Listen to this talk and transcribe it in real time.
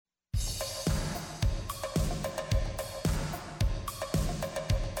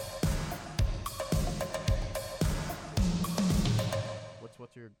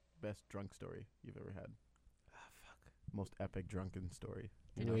best drunk story you've ever had? Most epic drunken story.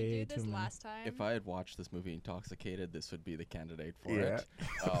 Did we do this last time? If I had watched this movie intoxicated, this would be the candidate for Yeah.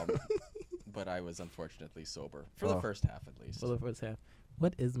 it. But I was unfortunately sober for the first half, at least. For the first half.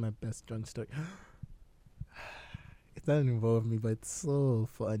 What is my best drunk story? It doesn't involve me, but it's so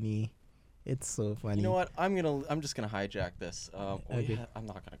funny. It's so funny. You know what? I'm just gonna hijack this. Okay. I'm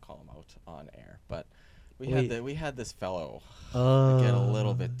not gonna call him out on air, but we Wait. had this fellow Oh. get a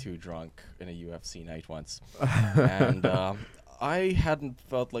little bit too drunk in a UFC night once, and I hadn't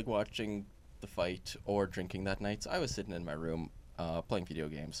felt like watching the fight or drinking that night, so I was sitting in my room playing video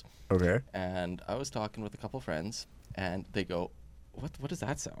games, Okay. and I was talking with a couple friends, and they go, "What does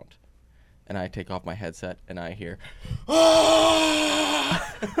that sound?" And I take off my headset, and I hear,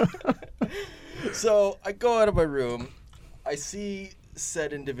 "Ah!" So I go out of my room. I see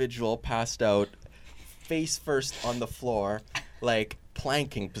said individual passed out, face first on the floor, like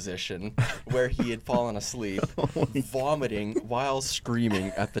planking position, where he had fallen asleep, vomiting while screaming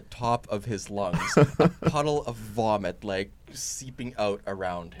at the top of his lungs. A puddle of vomit, like, seeping out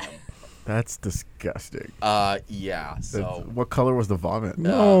around him. That's disgusting. Yeah, so... What color was the vomit?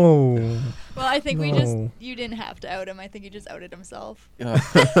 No. Well, I think No. you didn't have to out him. I think he just outed himself.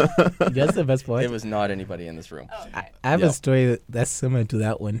 That's the best part. It was not anybody in this room. Oh, okay. I have Yep. a story that's similar to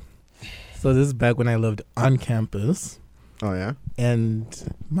that one. So this is back when I lived on campus, Oh, yeah?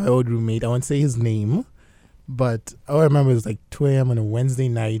 and my old roommate, I won't say his name, but all I remember was like 2 a.m. on a Wednesday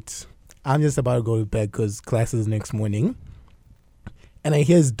night. I'm just about to go to bed because class is next morning. And I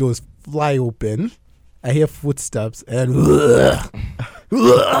hear his doors fly open. I hear footsteps, and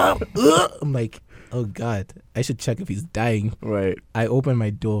I'm like, oh, God, I should check if he's dying. Right. I open my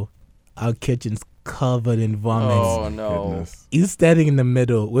door. Our kitchen's covered in vomit. Oh, no. Goodness. He's standing in the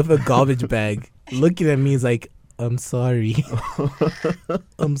middle with a garbage bag, looking at me. He's like, I'm sorry.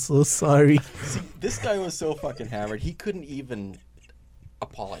 I'm so sorry. This guy was so fucking hammered, he couldn't even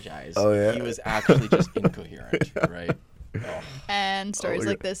apologize. Oh, yeah? He was actually just incoherent, right? Oh. And stories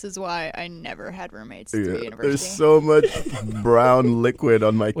my like this is why I never had roommates through Yeah. university. There's so much brown liquid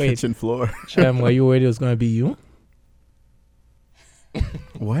on my Wait. kitchen floor. Were you worried it was going to be you?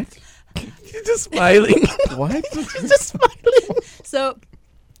 What? You're just smiling. What? You're just smiling. So,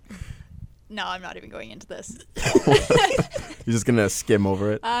 no, I'm not even going into this. You're just gonna skim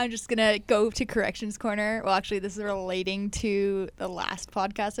over it? I'm just going to go to Corrections Corner. Well, actually, this is relating to the last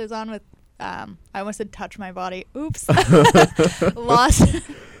podcast I was on with, I almost said touch my body. Oops. Lost.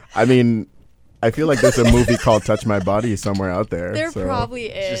 I mean, I feel like there's a movie called Touch My Body somewhere out there. There so. probably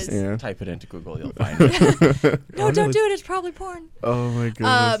is. Just Yeah. type it into Google, you'll find it. No, don't do it. It's probably porn. Oh my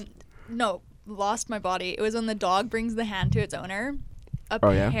goodness. No, lost my body. It was when the dog brings the hand to its owner. Oh,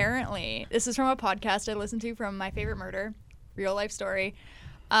 yeah? Apparently, this is from a podcast I listened to from My Favorite Murder, real life story.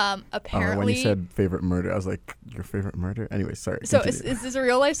 Apparently, when you said favorite murder, I was like, your favorite murder? Anyway, sorry. so continue. is this a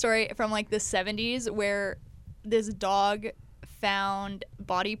real life story from like the 70s where this dog found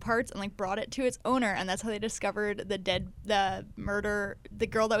body parts and like brought it to its owner, and that's how they discovered the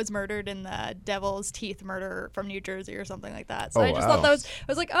girl that was murdered in the Devil's Teeth murder from New Jersey or something like that. So Oh, I just wow. thought I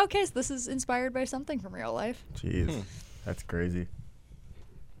was like, okay, so this is inspired by something from real life. Jeez, that's crazy.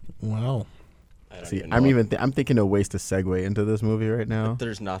 Wow. I don't See, even I'm know. even I'm thinking of ways to segue into this movie right now.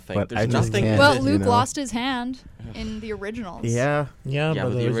 There's nothing. But There's I just nothing. can't. Well, you Luke know. lost his hand in the originals. Yeah, Yeah, Yeah, but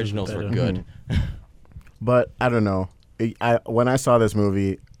the originals were good. but I don't know. When I saw this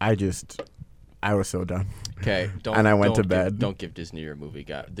movie, I was so done. Okay, don't. And I went to don't bed. Don't give Disney your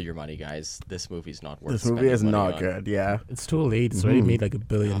your money, guys. This movie's not worth. This movie spending is money not on. good. Yeah, It's too late. It's already Mhm. made like $1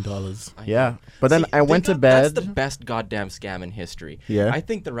 billion. I yeah. know. But then See, I went to That's bed. the best goddamn scam in history. Yeah. I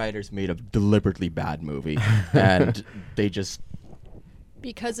think the writers made a deliberately bad movie, and they just.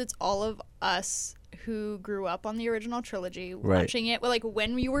 Because it's all of us who grew up on the original trilogy Right. watching it. Well, like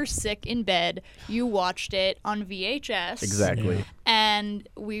when you were sick in bed, you watched it on VHS. Exactly. Yeah. And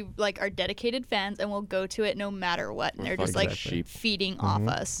we like are dedicated fans and we'll go to it no matter what. And they're just like fucking sheep. feeding off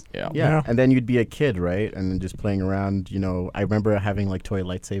us. Yeah. Yeah. Yeah. And then you'd be a kid, right? And then just playing around, I remember having like toy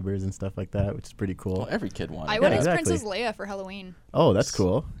lightsabers and stuff like that, which is pretty cool. Well, every kid wanted. I that. went as exactly. Princess Leia for Halloween. Oh, that's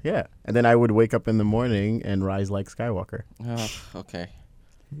cool. Yeah. And then I would wake up in the morning and rise like Skywalker. Oh, okay.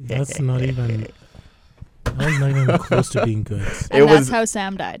 That's not even. That was not even close to being good. And that's was- how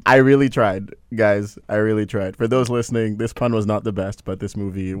Sam died. I really tried, guys. I really tried. For those listening, this pun was not the best, but this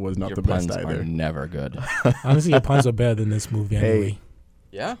movie was not Your the best puns are either. never good. Honestly, your puns are better than this movie Hey. anyway.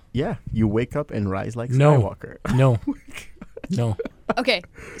 Yeah. Yeah, you wake up and rise like No. Skywalker. No. No. Okay,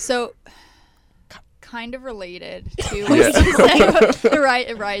 so kind of related to what you just said about the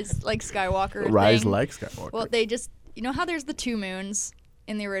rise like Skywalker Rise thing. like Skywalker. Well, they just, you know how there's the 2 moons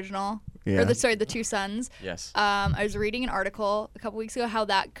in the original. Yeah. Or the two suns. Yes. I was reading an article a couple weeks ago how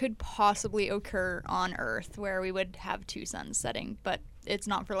that could possibly occur on Earth, where we would have two suns setting, but it's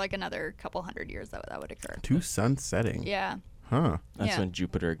not for like another couple hundred years that would occur. Two suns setting. Yeah. Huh. That's Yeah. when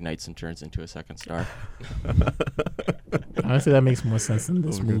Jupiter ignites and turns into a second star. Honestly, that makes more sense in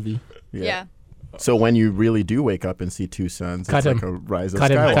this movie. Yeah. So when you really do wake up and see two suns, Cut it's him. like a rise of Cut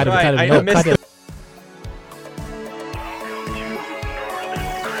him, Skywalker. cut him, Right, cut him. I No, missed cut him.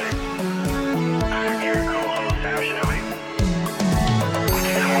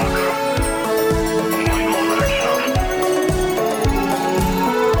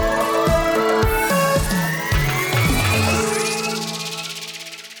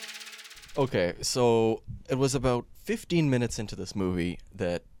 Okay, so it was about 15 minutes into this movie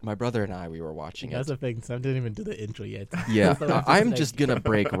that my brother and we were watching That's it. the thing. Sam didn't even do the intro yet. Yeah, So it's I'm like- just gonna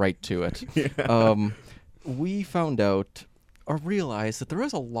break right to it. We found out or realized that there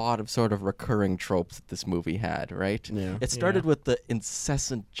was a lot of sort of recurring tropes that this movie had, right? Yeah. It started Yeah. with the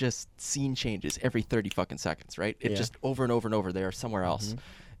incessant just scene changes every 30 fucking seconds, right? It Yeah. just over and over and over. They are somewhere else,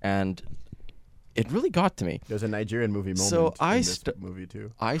 and it really got to me. There's a Nigerian movie moment So I in this movie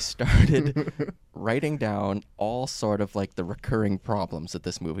too. I started writing down all sort of like the recurring problems that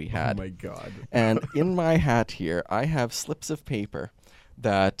this movie had. Oh my god. And in my hat here, I have slips of paper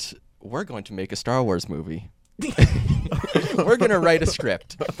that we're going to make a Star Wars movie. We're going to write a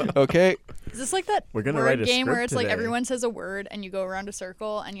script, okay? Is this like that We're gonna word write a game where script it's like today. everyone says a word and you go around a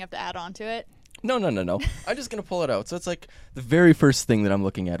circle and you have to add on to it? No. I'm just going to pull it out. So it's like the very first thing that I'm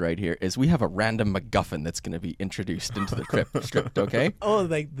looking at right here is we have a random MacGuffin that's going to be introduced into the script, okay? Oh,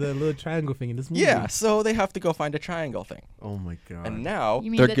 like the little triangle thing in this movie. Yeah, so they have to go find a triangle thing. Oh my god. And now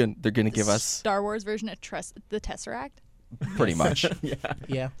You mean they're the going to give us Star Wars version of the Tesseract? pretty much.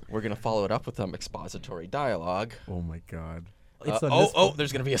 Yeah. We're going to follow it up with some expository dialogue. Oh my god. It's on this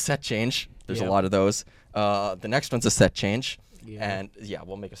There's going to be a set change. There's Yeah. a lot of those. The next one's a set change. Yeah. And yeah,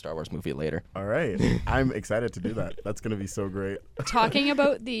 we'll make a Star Wars movie later. All right. I'm excited to do that. That's gonna be so great. Talking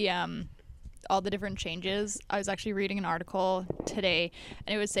about the all the different changes, I was actually reading an article today,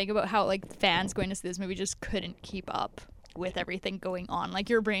 and it was saying about how like fans going to see this movie just couldn't keep up with everything going on. Like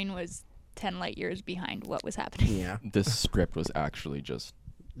your brain was 10 light years behind what was happening. Yeah. This script was actually just...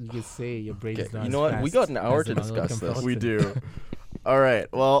 You could say your brain Okay, is not you as know what? We fast got an hour as to the discuss American this. We Falcon. do. All right.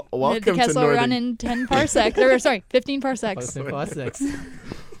 Well, Did welcome the to Kessel run Northern. in 10 parsecs? Or sorry, 15 parsecs. Falcon Parsecs.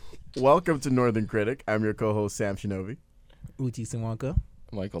 Welcome to Northern Critic. I'm your co-host Sam Shinobi. Uchi Sinwanka.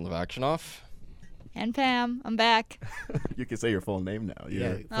 Michael Novakshinoff. And Pam, I'm back. You can say your full name now. Yeah.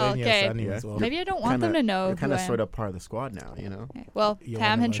 You're Oh, okay. Surname as well. Maybe I don't want them to know You're who kind I of am. sort of part of the squad now. You know. Okay, well, You're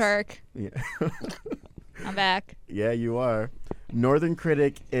Pam one and of us. Shark, Yeah. I'm back. Yeah, you are. Northern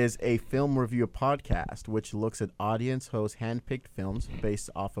Critic is a film review podcast which looks at audience host handpicked films based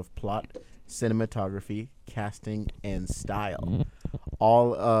off of plot, cinematography, casting, and style.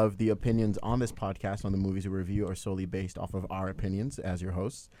 All of the opinions on this podcast on the movies we review are solely based off of our opinions as your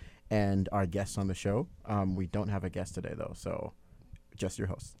hosts and our guests on the show. We don't have a guest today though, so just your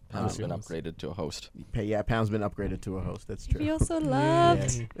host. Pam's your been host. upgraded to a host. Yeah, Pam's been upgraded to a host. That's I true. feel so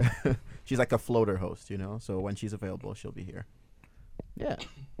loved. Yeah. She's like a floater host, you know. So when she's available, she'll be here. Yeah.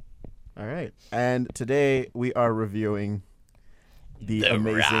 All right. And today we are reviewing the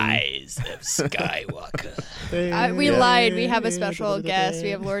amazing. of Skywalker. We lied. We have a special guest. We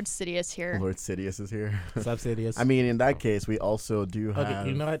have Lord Sidious here. Lord Sidious is here. Sub Sidious. I mean, in that case, we also do have. Okay,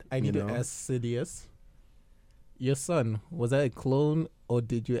 you know what? I need you to know? ask Sidious. Your son, was that a clone or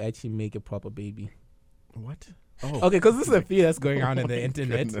did you actually make a proper baby? What? Oh. Okay, because this is a fear that's going on on the my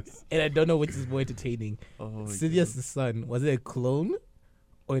internet, goodness. and I don't know which is more entertaining. Oh, my Sidious' son, was it a clone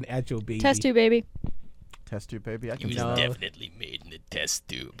or an actual baby? Test tube, baby. Test tube, baby. I can was do that. definitely made in the test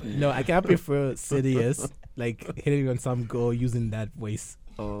tube. No, I can't prefer Sidious, like hitting on some girl using that voice.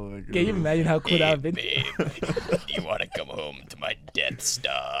 Oh my god. Can you imagine how cool that would have been? You want to come home to my Death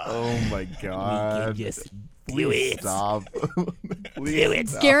Star? Oh my god. Yes. Please stop. Please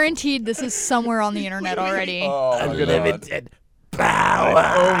stop. Guaranteed this is somewhere on the internet already. Oh, my God. Unlimited Oh power.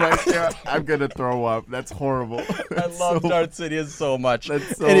 my god. I'm gonna throw up. That's horrible. I love Darth Sidious so much.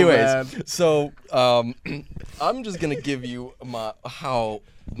 That's so Anyways, bad. so I'm just gonna give you how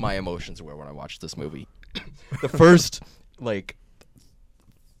my emotions were when I watched this movie. The first like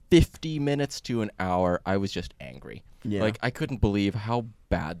 50 minutes to an hour, I was just angry. Yeah. Like I couldn't believe how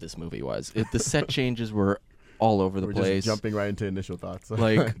bad this movie was. The set changes were all over the We're place. just jumping right into initial thoughts.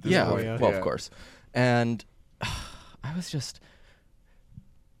 Like At this yeah, point. well Yeah. of course. And I was just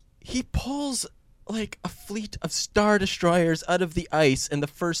he pulls like a fleet of Star Destroyers out of the ice in the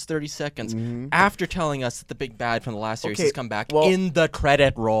first 30 seconds after telling us that the big bad from the last series Okay, has come back well, in the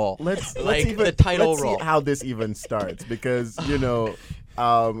credit roll. Let's like even, the title let's roll. see how this even starts because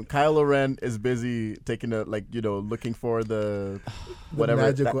Kylo Ren is busy taking looking for the whatever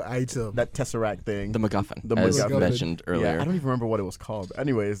magical that, item. that Tesseract thing. The MacGuffin, The as MacGuffin. mentioned earlier. Yeah, I don't even remember what it was called.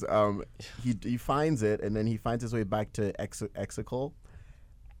 Anyways, he finds it and then he finds his way back to Exegol,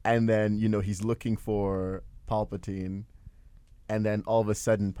 and then he's looking for Palpatine, and then all of a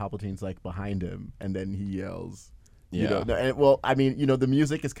sudden Palpatine's like behind him, and then he yells. Yeah. The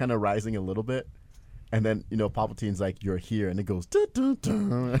music is kind of rising a little bit. And then, Palpatine's like, "You're here," and it goes, dun, dun,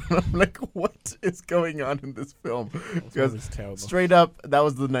 dun. And I'm like, what is going on in this film? Because It's terrible. straight up, that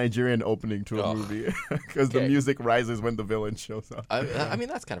was the Nigerian opening to a Oh. movie. Because the Okay. music rises when the villain shows up. I mean,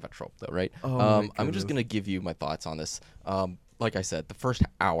 that's kind of a trope, though, right? Oh my I'm goodness. just going to give you my thoughts on this. Like I said, the first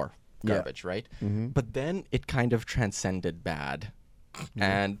hour, Yeah. garbage, right? Mm-hmm. But then it kind of transcended bad.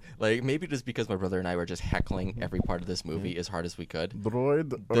 And, like, maybe just because my brother and I were just heckling every part of this movie as hard as we could.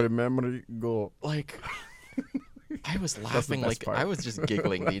 Droid, remember, go. Like... I was laughing, best like part. I was just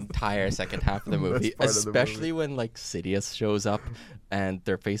giggling the entire second half of the movie, Best part of the especially when like Sidious shows up and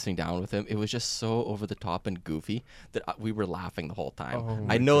they're facing down with him. It was just so over the top and goofy that we were laughing the whole time. Oh I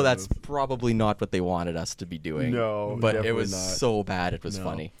my know that's goodness. probably not what they wanted us to be doing. No, but it definitely was not. so bad it was No.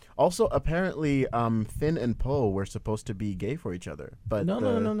 funny. Also, apparently, Finn and Poe were supposed to be gay for each other, but No.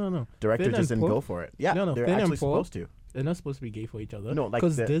 director Finn just and didn't Poe? go for it. Yeah, No, they're Finn and actually Poe? supposed to. They're not supposed to be gay for each other. No, like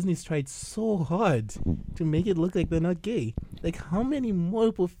because the- Disney's tried so hard to make it look like they're not gay. Like, how many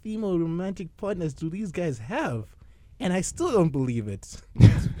multiple female romantic partners do these guys have? And I still don't believe it.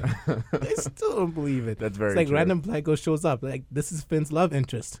 I still don't believe it. That's very It's like true. random black girl shows up. Like, this is Finn's love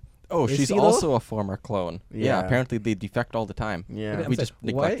interest. Oh, Is she's she, though? also a former clone. Yeah, Yeah. apparently they defect all the time. Yeah. Okay, We I'm just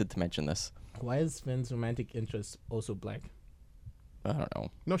sorry, why- neglected to mention this. Why is Finn's romantic interest also black? I don't know.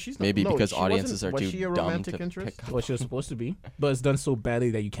 No, she's not. Maybe no, because she audiences wasn't- are was too she a dumb romantic to interest? pick up. Well, she was supposed to be, but it's done so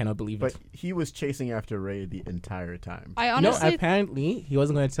badly that you cannot believe But it. he was chasing after Rey the entire time. I No, honestly apparently he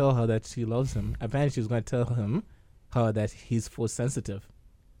wasn't going to tell her that she loves him. Apparently she was going to tell her that he's force sensitive,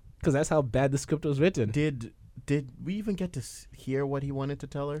 because that's how bad the script was written. Did we even get to hear what he wanted to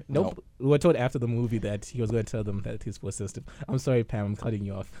tell her? Nope. We were told after the movie that he was going to tell them that he's force sensitive. I'm sorry, Pam. I'm cutting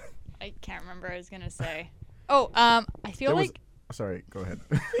you off. I can't remember what I was gonna say. Oh, I feel There was- like Sorry, go ahead.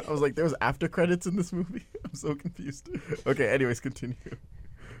 I was like, there was after credits in this movie. I'm so confused. Okay, anyways, continue.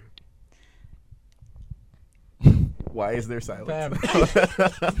 Why is there silence?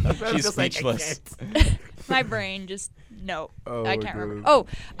 She's speechless. my brain just no. Oh, I my can't remember. goodness.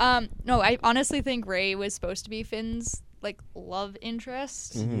 Oh, no. I honestly think Rey was supposed to be Finn's like love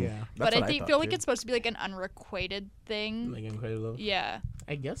interest, Mhm. Yeah. but That's I what think thought, feel like too. it's supposed to be like an unrequited thing. Like incredible. Yeah,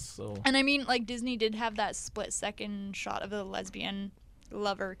 I guess so. and I mean like Disney did have that split-second shot of the lesbian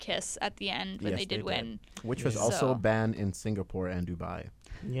lover kiss at the end when Yes, they did win. Which was Yeah. also So- banned in Singapore and Dubai.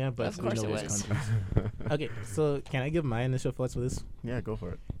 Yeah, but Of course we know it which was. countries. Okay, so can I give my initial thoughts for this? Yeah, go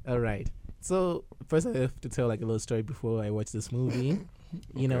for it. All right. So first, I have to tell like a little story before I watch this movie.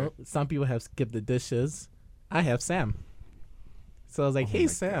 You know, some people have skipped the dishes. I have Sam. So I was like, Oh "Hey my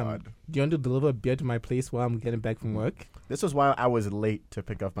Sam, God. do you want to deliver a beer to my place while I'm getting back from work?" This was why I was late to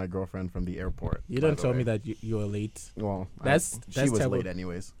pick up my girlfriend from the airport. You by don't the tell way. me that you were late. Well, That's she was terrible. late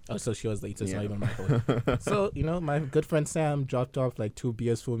anyways. Oh, so she was late. So it's not Yeah. even my fault. So you know, my good friend Sam dropped off like 2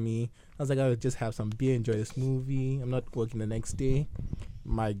 beers for me. I was like, I'll just have some beer, enjoy this movie. I'm not working the next day.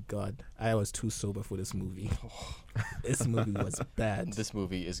 My God, I was too sober for this movie. This movie was bad. This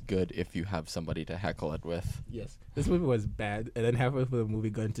movie is good if you have somebody to heckle it with. Yes, this movie was bad, and then halfway through the movie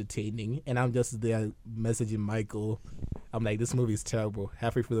got entertaining, and I'm just there messaging Michael. I'm like, this movie is terrible.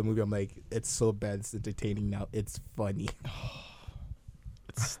 Halfway through the movie, I'm like, it's so bad, it's entertaining now. It's funny.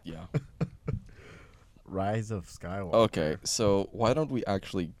 It's yeah. Rise of Skywalker. Okay, so why don't we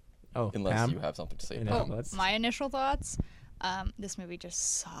actually, Oh, unless Pam? you have something to say, Any Pam. other thoughts? My initial thoughts. This movie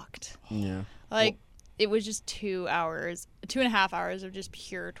just sucked. Yeah. Like it was just 2.5 hours of just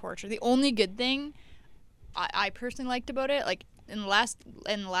pure torture. The only good thing I personally liked about it, like in the last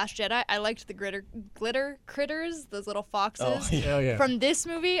Jedi, I liked the glitter critters, those little foxes. Oh, yeah. Oh, yeah. From this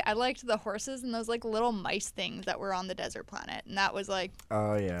movie, I liked the horses and those like little mice things that were on the desert planet, and that was like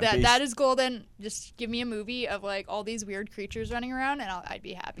Oh yeah. that is golden. Just give me a movie of like all these weird creatures running around, and I'd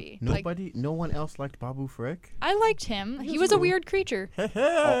be happy. Like No one else liked Babu Frick. I liked him. He was a weird creature.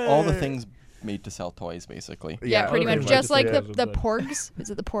 all the things made to sell toys, basically. Yeah, pretty okay, much. right, Just just like like the that was porgs. Is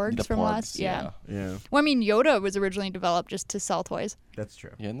it the porgs The from porgs, last? Yeah. Yeah, Well, I mean, Yoda was originally developed just to sell toys. that's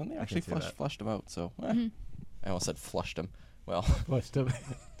true. Yeah, and then they I actually can see that. flushed him out. So Mm-hmm. I almost said flushed him. Well, Flushed up.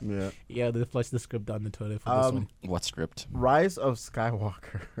 Yeah. Yeah, they flushed the script down the toilet for this one. what script? Rise of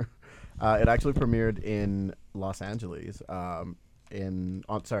Skywalker. It actually premiered in Los Angeles on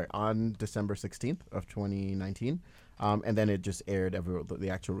December 16th of 2019. And then it just aired everywhere. The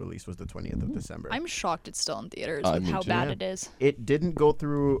actual release was the 20th of December. I'm shocked it's still in theaters Me with how too. bad Yeah. it is. It didn't go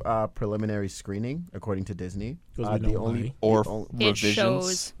through preliminary screening, according to Disney. 'Cause we know why. the Or on- It revisions?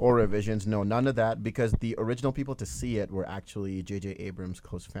 shows. or revisions. No, none of that, because the original people to see it were actually J.J. Abrams'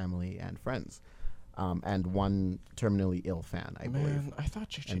 close family and friends, and one terminally ill fan, I believe. Man, I thought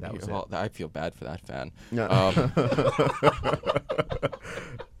J.J. And that was Well, I feel bad for that fan. No.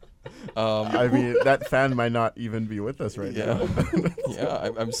 Um, I mean, that fan might not even be with us right yeah, now. yeah.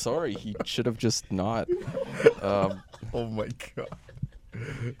 I'm sorry. He should have just not. Oh my god.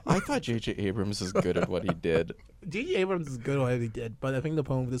 I thought J.J. Abrams was good at what he did. J.J. Abrams is good at what he did, but I think the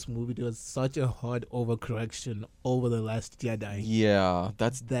problem with this movie, there was such a hard overcorrection over The Last Jedi. Yeah,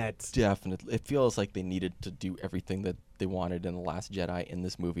 that's That definitely. It feels like they needed to do everything that they wanted in The Last Jedi in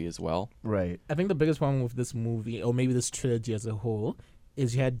this movie as well. Right. I think the biggest problem with this movie, or maybe this trilogy as a whole,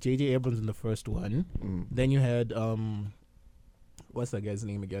 is you had J.J. Abrams in the first one. Then you had what's that guy's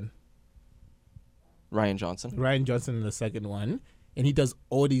name again? Ryan Johnson. Ryan Johnson in the second one, and he does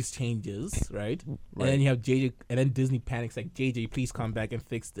all these changes, right? And Right. then you have JJ, and then Disney panics like, JJ, please come back and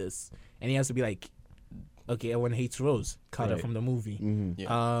fix this. And he has to be like, okay, everyone hates Rose, cut her Right. from the movie. Mm-hmm.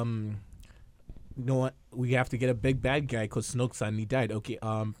 Yeah. You know what? We have to get a big bad guy because Snoke suddenly died. Okay,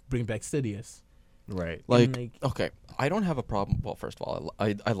 bring back Sidious. Right. Like, okay, I don't have a problem. Well, first of all,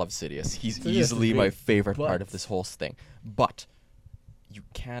 I love Sidious. He's Sidious is easily my great, favorite part but- of this whole thing. But you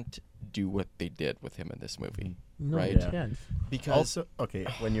can't do what they did with him in this movie, No, right? you Yeah. can't. Because Also, okay,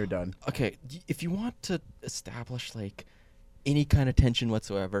 when you're done. okay, if you want to establish like any kind of tension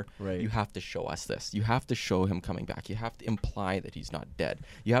whatsoever, Right. you have to show us this. You have to show him coming back. You have to imply that he's not dead.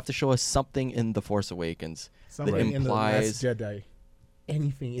 You have to show us something in The Force Awakens Something that in the Last implies. Jedi.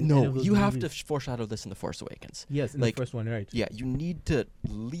 Anything in any No, of those you have to movies. foreshadow this in The Force Awakens. Yes, in like, the first one, right? Yeah, you need to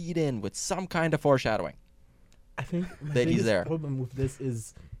lead in with some kind of foreshadowing. I think my that he's biggest there. problem with this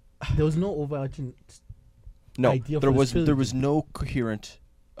is there was no overarching. No, Idea there for was this there was trilogy. no coherent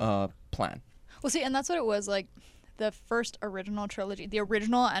plan. Well, see, and that's what it was like. The first original trilogy, the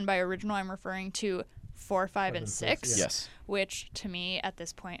original, and by original, I'm referring to 4, 5, and 6, Yes. which to me at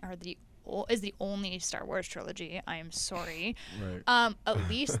this point are is the only Star Wars trilogy. I am sorry. Right. At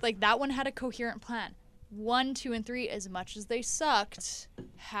least like that one had a coherent plan. 1, 2, and 3, as much as they sucked,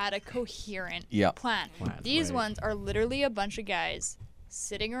 had a coherent Yeah. plan. Plan, These right. ones are literally a bunch of guys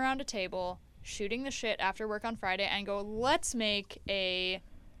sitting around a table, shooting the shit after work on Friday, and go, let's make a.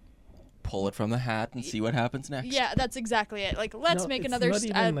 Pull it from the hat and see what happens next. Yeah, that's exactly it. Like, let's No, make it's another. Not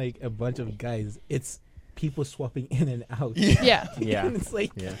even like a bunch of guys. It's people swapping in and out. yeah. Yeah. And it's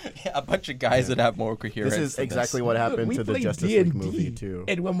like Yeah. Yeah, a bunch of guys that have more coherence. This is than exactly what look, happened we to the played Justice D&D, League movie too.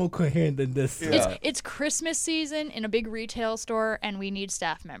 and we're more coherent than this. Yeah. It's Christmas season in a big retail store, and we need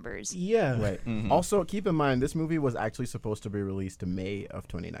staff members. Yeah. Right. Mhm. Also, keep in mind this movie was actually supposed to be released in May of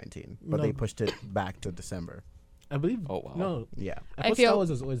 2019, but No. they pushed it back to December. I believe. Oh, wow. No, Yeah. I I thought feel- Star Wars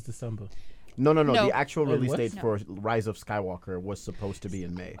was always December. No. No. The actual Wait, release what? date No. for Rise of Skywalker was supposed to be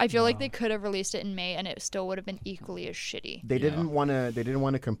in May. I feel like Wow. they could have released it in May, and it still would have been equally as shitty. They Yeah. didn't want to. They didn't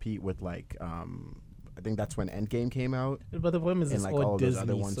want to compete with like. I think that's when Endgame came out. But the problem is And, it's like, all all those Disney,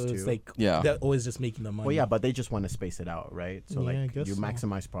 other ones so it's too. like Yeah. they're always just making the money. Well, yeah, but they just want to space it out, right? So Yeah, I like guess you so.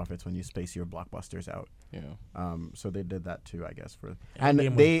 maximize profits when you space your blockbusters out. Yeah. So they did that too, I guess. For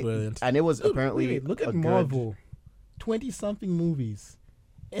Endgame was they brilliant. and it was Look, apparently wait, look a at good- Marvel, 20-something movies,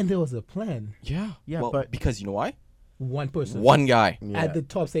 and there was a plan. Yeah. Yeah, Well, but- because you know why? One person One guy. Yeah. at the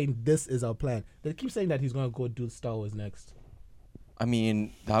top saying this is our plan. They keep saying that he's gonna go do Star Wars next. I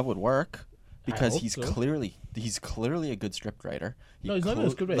mean, that would work because hope he's so. clearly a good script writer. No, he's not even a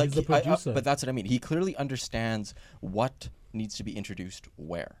script writer, he's the producer. But that's what I mean. He clearly understands what needs to be introduced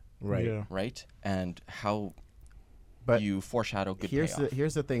where, right. Yeah. right? And how But you foreshadow good here's payoff.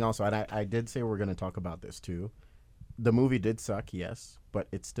 here's the thing also, and I did say we're going to talk about this too. The movie did suck, yes, but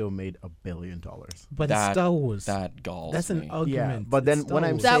it still made $1 billion. But That- it's Star Wars. That galls That's me. an argument. but then It's what Star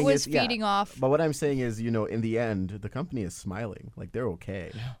I'm Wars. That saying was is, yeah, feeding off. But what I'm saying is, in the end, the company is smiling, like they're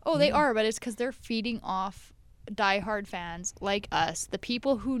okay. Oh, they are, but it's because they're feeding off diehard fans like us, the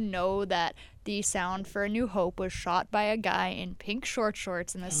people who know that the sound for A New Hope was shot by a guy in pink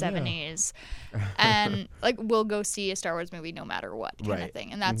shorts in the 70s, and like we'll go see a Star Wars movie no matter what kind of Right.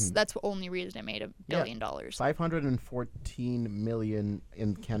 thing, and that's the only reason it made $1 billion. $514 million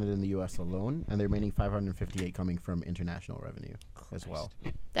in Canada and the U.S. alone, and the remaining 558 coming from international revenue as well.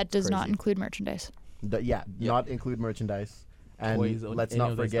 That does not Crazy. include merchandise. Not include merchandise. And toys or let's any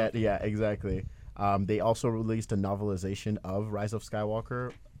not of that forget, stuff. yeah, exactly. They also released a novelization of Rise of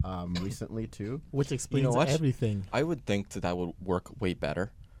Skywalker recently too. Which explains what? everything. I would think that would work way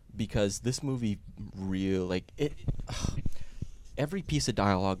better because this movie every piece of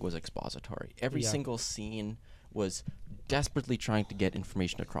dialogue was expository. Every Yeah. single scene was desperately trying to get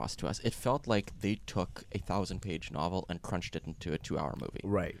information across to us. It felt like they took a 1,000-page novel and crunched it into a 2-hour movie.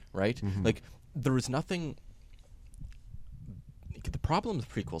 Right. Right? Like there was nothing. The problem the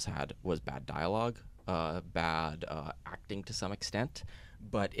prequels had was bad dialogue, bad acting to some extent,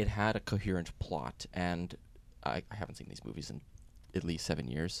 but it had a coherent plot. And I haven't seen these movies in at least 7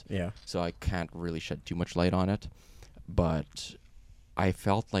 years, Yeah. so I can't really shed too much light on it. But I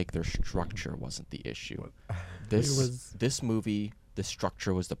felt like their structure wasn't the issue. This movie, the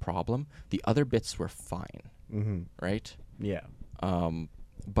structure was the problem. The other bits were fine, right? Yeah.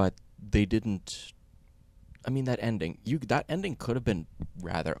 But they didn't. I mean, that ending could have been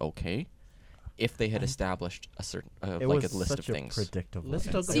rather okay if they had established a certain It like was a list such of a things. predictable. Let's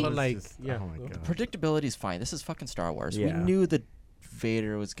end. talk It about, was like, just- yeah. Oh my god. Predictability is fine. This is fucking Star Wars. We Yeah. knew that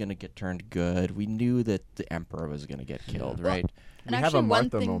Vader was gonna get turned good. We knew that the Emperor was gonna get killed, right? And We have a actually, one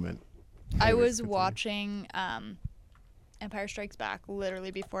Martha thing moment. I Anyways, was continue. watching Empire Strikes Back literally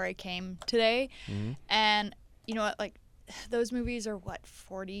before I came today, Mm-hmm. and you know what? Like, those movies are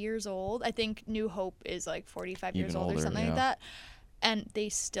 40 years old. I think New Hope is like 45 years Even old or older, something yeah. like that. And they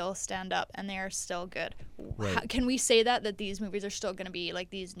still stand up, and they are still good. Right. How, can we say that these movies are still going to be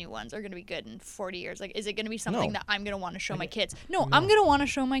like these new ones are going to be good in 40 years? Like, is it going to be something No. that I'm going to want to show my kids? No, I'm going to want to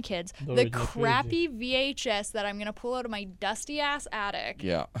show my kids The the original crappy VHS that I'm going to pull out of my dusty ass attic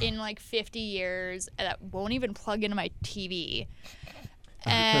Yeah. in like 50 years that won't even plug into my TV,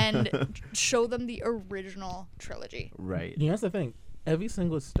 and show them the original trilogy. Right. You know, that's the thing. Every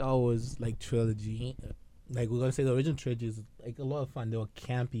single Star Wars like trilogy, like we're gonna say the original trilogy is like a lot of fun. They were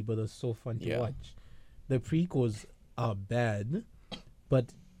campy, but they're so fun to Yeah. watch. The prequels are bad,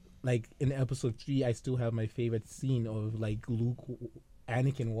 but like in episode 3, I still have my favorite scene of like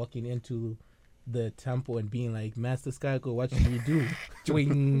Anakin walking into the temple and being like, "Master Skywalker, what should we do?"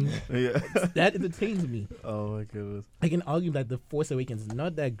 Joing. Yeah. That entertains me. Oh my goodness. I can argue that the Force Awakens is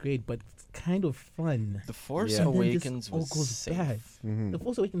not that great, but it's kind of fun. The Force Yeah. And then this Awakens all was goes safe. bad. Mhm. The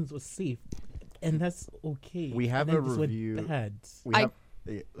Force Awakens was safe, and that's okay. We have and a then this went review- Bad. We I- have,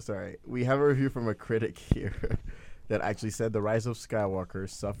 we have a review from a critic here that actually said The Rise of Skywalker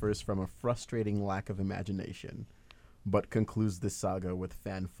suffers from a frustrating lack of imagination, but concludes this saga with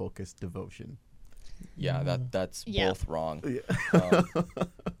fan-focused devotion. Yeah, that's Yeah. both wrong. Yeah.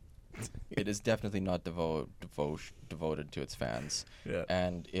 It is definitely not devoted to its fans, Yeah.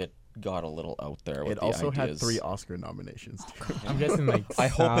 and it got a little out there with It the also had ideas. 3 Oscar nominations. too. I'm guessing like I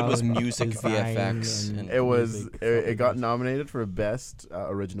hope it was sound music, design VFX, and- It was. music, It got sound nominated for best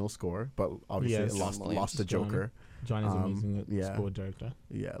original score, but obviously Yes. it lost Williams. to Joker. John is Um, amazing yeah. score director.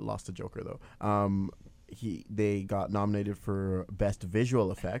 Yeah, lost to Joker though. They got nominated for best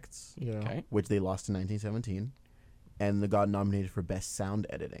visual effects, Yeah. Okay. which they lost in 1917, and they got nominated for best sound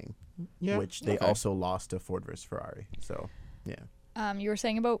editing, Yeah. which they Okay. also lost to Ford vs Ferrari. So, yeah. You were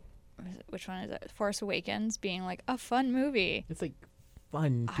saying about which one is it? Force Awakens being like a fun movie. It's like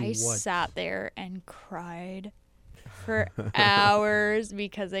fun to I watch. sat there and cried for hours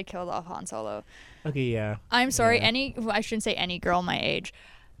because they killed off Han Solo. Okay, yeah. I'm sorry, Yeah. I shouldn't say any girl my age.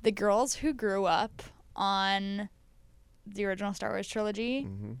 The girls who grew up on the original Star Wars trilogy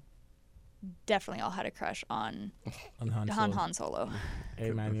hmm definitely all had a crush on On Han Solo. Han Solo.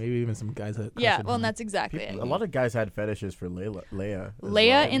 Hey man, maybe even some guys had a crush Yeah, on well, Han. that's exactly it. A lot of guys had fetishes for Leia. Leia as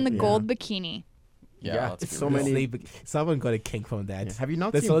well. in the Yeah. gold bikini. Yeah, It's let's be so real. many- Someone got a kick from that. Yeah. Have you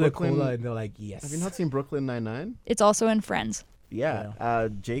not They seen saw the Brooklyn? cola and they're like, yes. Have you not seen Brooklyn Nine-Nine? It's also in Friends. Yeah.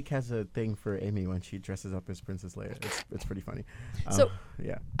 Jake has a thing for Amy when she dresses up as Princess Leia. It's pretty funny. So-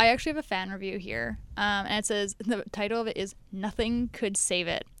 yeah. I actually have a fan review here, and it says the title of it is "Nothing Could Save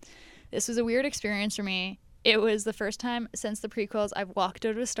It." This was a weird experience for me. It was the first time since the prequels I've walked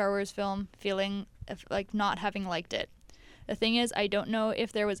out of a Star Wars film feeling like not having liked it. The thing is, I don't know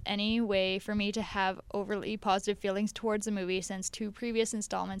if there was any way for me to have overly positive feelings towards the movie since 2 previous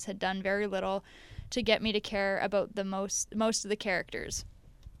installments had done very little to get me to care about the most of the characters.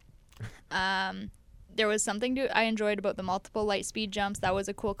 There was something I enjoyed about the multiple light speed jumps. That was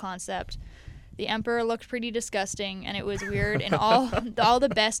a cool concept. The Emperor looked pretty disgusting, and it was weird in all the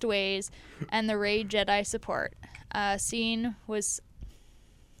best ways. And the Rey Jedi support scene was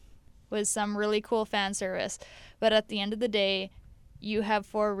some really cool fan service. But at the end of the day, you have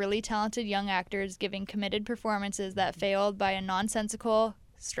 4 really talented young actors giving committed performances that failed by a nonsensical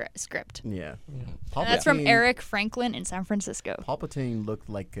script. Yeah. And that's from Palpatine- Eric Franklin in San Francisco. Palpatine looked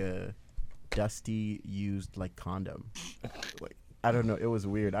like a dusty, used like condom. Like I don't know. It was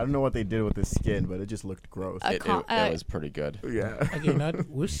weird. I don't know what they did with his skin, but it just looked gross. It was pretty good. Yeah. Okay, not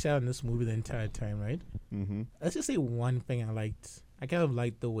we're shouting this movie the entire time, right? Mm-hmm. Let's just say one thing I liked. I kind of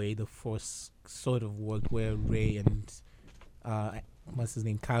liked the way the Force sort of worked, where Rey and what's his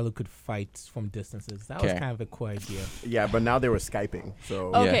name, Kylo, could fight from distances. That was Okay. kind of a cool idea. Yeah, but now they were Skyping.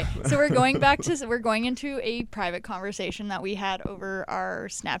 So Okay, so we're going back to we're going into a private conversation that we had over our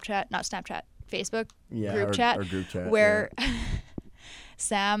Facebook yeah, group our, chat, our group chat where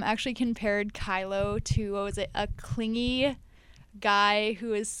Sam actually compared Kylo to, what was it, a clingy guy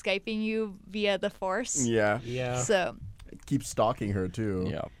who is Skyping you via the Force. Yeah. Yeah. So Keeps stalking her too.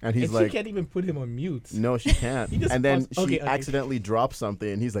 Yeah. And he's and like, she can't even put him on mute. no, she can't. He just And then paused- she okay. accidentally drops something,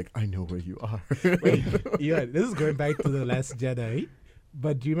 and he's like, I know where you are. Wait, yeah, this is going back to The Last Jedi.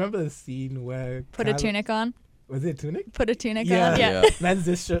 But do you remember the scene where put a Kylo- tunic on. Was it a tunic? Put a tunic Yeah. on. Yeah. Yeah. Man's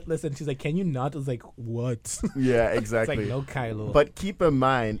just shirtless, and she's like, "Can you not?" I was like, "What?" Yeah, It's exactly. like, no, Kylo. But keep in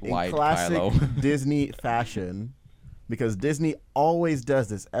mind, in Wide classic Kylo. Disney fashion, because Disney always does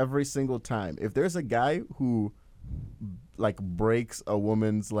this every single time. If there's a guy who like breaks a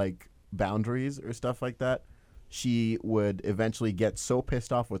woman's like boundaries or stuff like that, she would eventually get so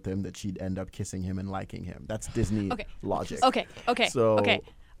pissed off with him that she'd end up kissing him and liking him. That's Disney Okay. logic. Okay. So, I gotta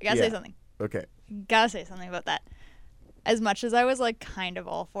yeah. say something. Okay. Gotta say something about that. As much as I was like kind of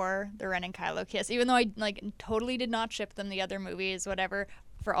all for the Ren and Kylo kiss, even though I like totally did not ship them the other movies, whatever,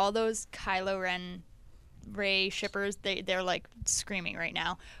 for all those Kylo Ren Rey shippers, they're like screaming right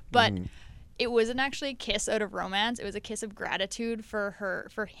now. But it wasn't actually a kiss out of romance. It was a kiss of gratitude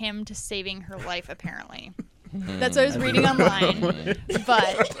for him to saving her life, apparently. That's what I was reading online.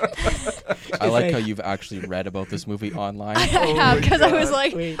 But I like how you've actually read about this movie online. I have, because I was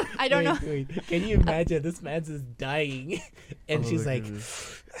like, Wait, I don't know. Wait. Can you imagine this man's is dying, and she's like,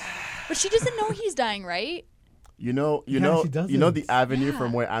 But she doesn't know he's dying, right? You know, Yeah, she the doesn't. avenue Yeah.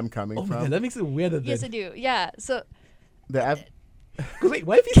 from where I'm coming "Oh my from. god, that makes it weirder." Than, Yes, I do. Yeah. So wait,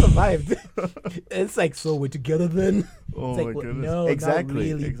 what if he survived? It's like, so we're together then? Oh It's like, my well, goodness. no, Exactly,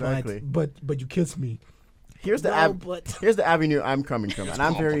 not really, exactly. but you kissed me. Here's the No, but here's the avenue I'm coming from, and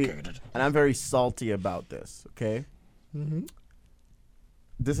I'm very salty about this. Okay, Mhm.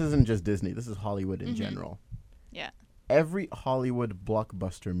 this isn't just Disney. This is Hollywood in general. yeah. Every Hollywood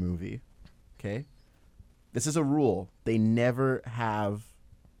blockbuster movie, okay, this is a rule. They never have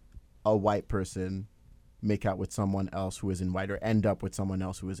a white person make out with someone else who is in white or end up with someone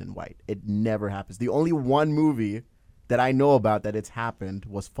else who is in white. It never happens. The only one movie that I know about that it's happened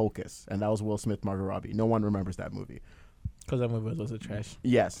was Focus, and that was Will Smith, Margot Robbie. No one remembers that movie. Because that movie was also trash.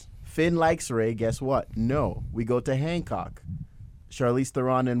 Yes. Finn likes Ray. Guess what? No. We go to Hancock. Charlize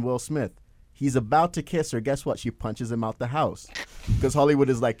Theron and Will Smith. He's about to kiss her. Guess what? She punches him out the house. Because Hollywood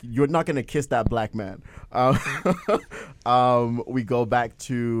is like, you're not going to kiss that black man. We go back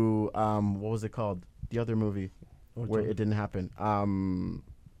to, what was it called? The other movie where it didn't happen. Oh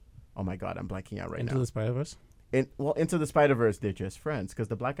my God, I'm blanking out right Into now. the Spider-Verse? Into the Spider-Verse, they're just friends. Because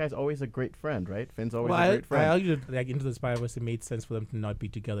the black guy's always a great friend, right? Finn's always a great friend. I argued like Into the Spider-Verse, it made sense for them to not be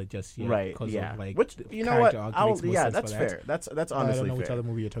together just yet. Right. 'cause Yeah. Of, like, Which the you know what? character arc makes more sense That's for that. fair. That's But honestly I don't know which fair. other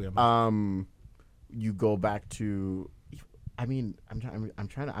movie you're talking about. You go back to. I mean, I'm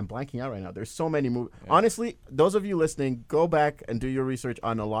blanking out right now. There's so many movies. Honestly, those of you listening, go back and do your research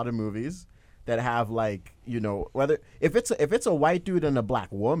on a lot of movies that have like, whether if it's a white dude and a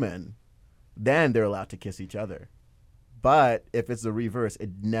black woman, then they're allowed to kiss each other. But if it's the reverse,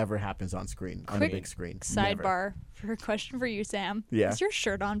 it never happens on screen, on the Quick big screen. Never. Sidebar for a question for you, Sam. Yeah. Is your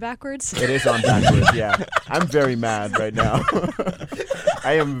shirt on backwards? It is on backwards, yeah. I'm very mad right now.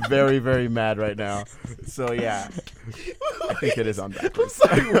 I am very, very mad right now. So, yeah. I think it is on backwards.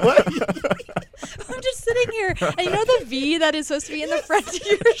 Sorry, what? I'm just sitting here, and you know the V that is supposed to be in the front of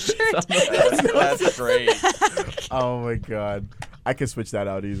your shirt? That's great. Oh, my God. I can switch that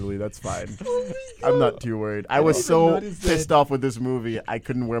out easily. That's fine. Oh I'm not too worried. I was didn't so notice that. pissed off with this movie, I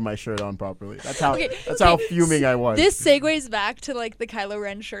couldn't wear my shirt on properly. That's how Okay, how okay, fuming I was. This segues back to like the Kylo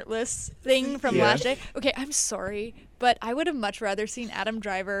Ren shirtless thing from Yeah. last day. Okay, I'm sorry, but I would have much rather seen Adam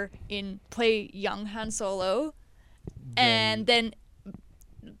Driver play young Han Solo, and then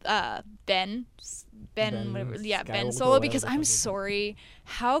Ben whatever, Ben Skywalker, Solo, whatever because the I'm fuck it is. sorry,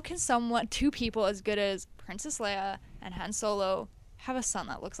 how can two people as good as Princess Leia and Han Solo have a son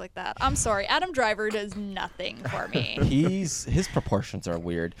that looks like that. I'm sorry, Adam Driver does nothing for me. His proportions are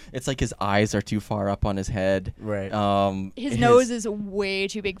weird. It's like his eyes are too far up on his head. Right. His nose is way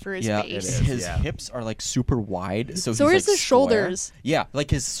too big for his yeah, face. is, his yeah. hips are like super wide, so So he's is like his square. shoulders. Yeah,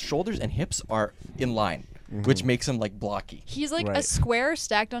 like his shoulders and hips are in line, which makes him like blocky. He's like a Right. square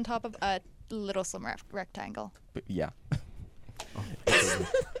stacked on top of a little slim rectangle. But yeah,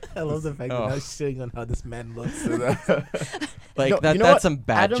 I love the fact Oh. that I was shitting on how this man looks. like No, that. you know That's what? some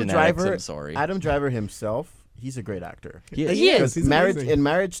bad Adam genetics. Driver, I'm sorry. Adam Driver himself, he's a great actor. He is. He is. Because He's marriage amazing. in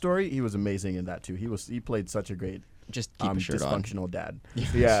Marriage Story, he was amazing in that too. He played such a great Just keep a shirt on. dysfunctional dad.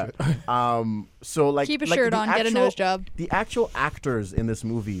 Yeah. So like Keep a like shirt the on, get a actual- nose job. The actual actors in this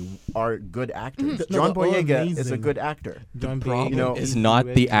movie are good actors. No, John they're all Boyega is a amazing. good actor. John Problem You know, is he's not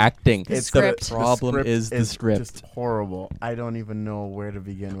great. the acting. The It's script. the problem script is the script. just horrible. I don't even know where to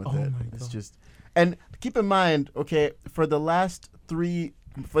begin with Oh it. my It's God. just, and keep in mind, okay, for the last three,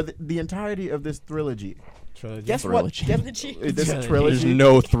 for the entirety of this trilogy, Trilogy. guess Trilogy. what? Trilogy. This Trilogy. There's trilogy.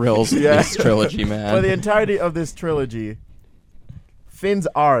 no thrills in Yeah. this trilogy, For the man. entirety of this trilogy, Finn's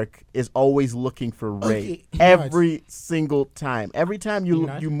arc is always looking for Ray. Okay, you know Every single time. Every time You you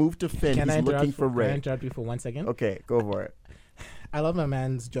know what? you move to Finn, Can I he's interrupt looking for Can I Ray. interrupt you for 1 second? Okay, go for it. I love my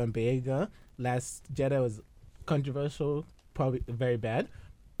man's John Boyega. Last Jedi was controversial, probably very bad.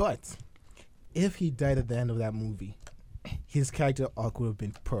 But if he died at the end of that movie, his character arc would have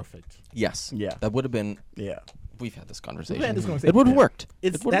been perfect. Yes. Yeah. That would have been. Yeah. We've had this conversation. We've had this conversation. It would have Yeah. worked.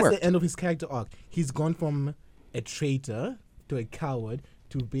 It's it would have that's worked. the end of his character arc. He's gone from a traitor to a coward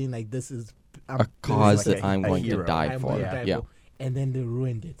to being like, this is A cause like that a- I'm a going hero. to die I'm for. going to Yeah. die Yeah. for. And then they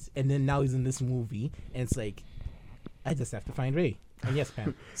ruined it. And then now he's in this movie, and it's like, I just have to find Ray. And yes,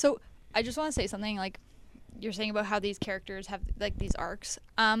 Pam. So I just want to say something like you're saying about how these characters have like these arcs.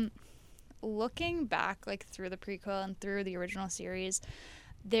 Looking back like through the prequel and through the original series,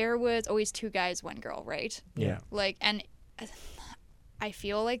 there was always two guys, one girl, right? Yeah. Like, and I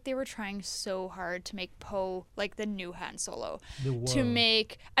feel like they were trying so hard to make Poe like the new Han Solo. To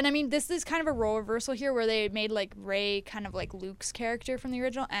make, and I mean, this is kind of a role reversal here where they made like Rey kind of like Luke's character from the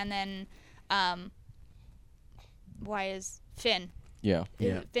original, and then why is Finn? Yeah.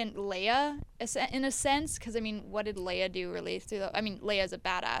 Yeah. Finn Leia in a sense, because I mean, what did Leia do really through the? I mean, Leia's a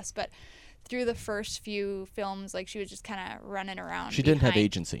badass, but through the first few films, like she was just kind of running around. She didn't have behind-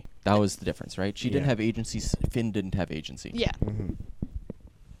 agency. That was the difference, right? She didn't Yeah. have agency. Finn didn't have agency. Yeah. Mm-hmm.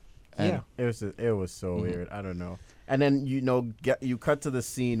 And It was so Mhm. weird. I don't know. And then you cut to the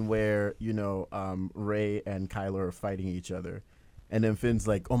scene where Ray and Kylo are fighting each other, and then Finn's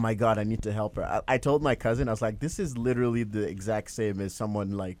like, "Oh my God, I need to help her." I told my cousin, I was like, "This is literally the exact same as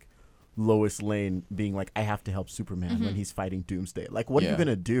someone like Lois Lane being like, I have to help Superman when he's fighting Doomsday. Like, what are you Yeah.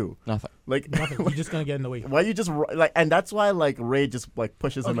 gonna do? Nothing. Like, Nothing. You're just going to get in the way. why you just like?" And that's why like Ray just like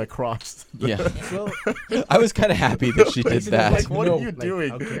pushes him Okay. across. Yeah. Well, I was kind of happy that she did Basically, that. Like, what are you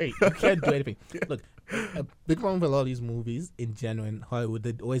doing? Okay, you can't do anything. Look, a big problem with a lot of these movies in general in Hollywood,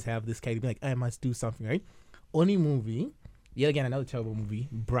 they always have this kind of be like, I must do something, right? Only movie, yet again, another terrible movie,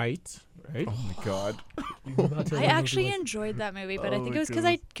 Bright, right? Oh my God. You remember how I terrible the actually movie was? enjoyed that movie, but I Oh think my it was because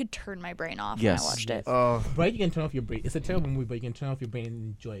I goodness. could turn my brain off Yes. when I watched it. Oh. Bright, you can turn off your brain. It's a terrible movie, but you can turn off your brain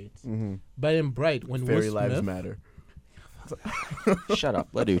and enjoy it. Mm-hmm. But in Bright, when Fairy Will lives Smith, matter. Shut up.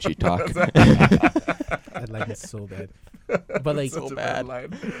 Let Uchi talk. I like it so bad. But like, so bad.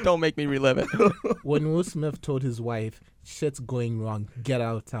 Don't make me relive it. when Will Smith told his wife, shit's going wrong, get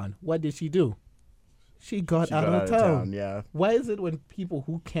out of town, what did she do? She got, out, of town. Yeah. Why is it when people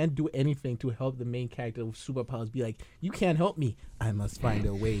who can't do anything to help the main character with superpowers be like, you can't help me, I must find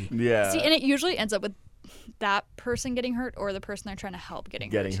a way. Yeah. See, and it usually ends up with that person getting hurt or the person they're trying to help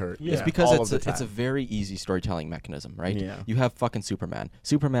getting hurt. Yeah. It's because all it's of the it's a time. very easy storytelling mechanism, right? Yeah. You have fucking Superman.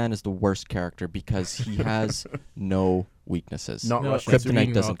 Superman is the worst character because he has no weaknesses. Not No, Russian. Kryptonite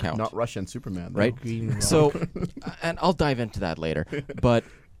Green doesn't Rock, count. Not Russian Superman. though. Right? Green Rock. So, and I'll dive into that later. But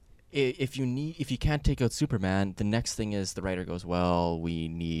if you can't take out Superman, the next thing is the writer goes, well, we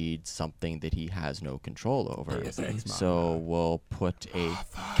need something that he has no control over. Deus Ex So we'll put a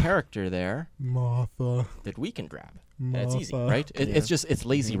character there Martha. that we can grab. And it's easy, Martha. right? It's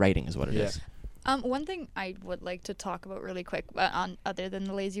lazy writing is what it is. Yeah. One thing I would like to talk about really quick, on other than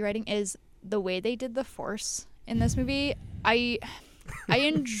the lazy writing, is the way they did the Force in this movie. I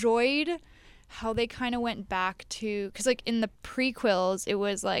enjoyed how they kind of went back to, because like in the prequels, it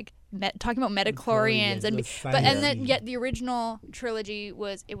was like talking about metachlorians and the but and science. then yet the original trilogy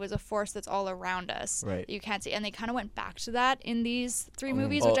was a force that's all around us Right. that you can't see, and they kind of went back to that in these three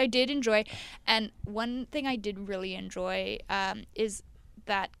movies, Oh. which I did enjoy. And one thing I did really enjoy is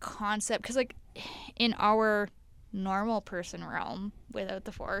that concept, because like in our normal person realm without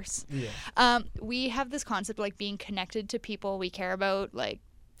the Force. Yeah. We have this concept of, like, being connected to people we care about, like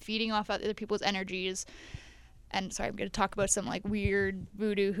feeding off other people's energies. And sorry, I'm going to talk about some like weird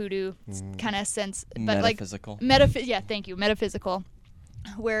voodoo hoodoo kind of sense, but Metaphysical. Yeah, thank you, metaphysical.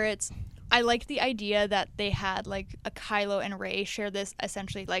 Where it's, I like the idea that they had like a Kylo and Rey share this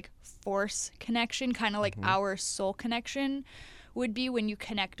essentially like Force connection, kind of like our soul connection would be when you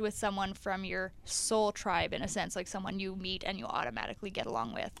connect with someone from your soul tribe, in a sense, like someone you meet and you automatically get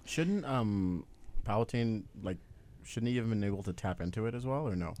along with. Shouldn't Palpatine, like, shouldn't he have been able to tap into it as well,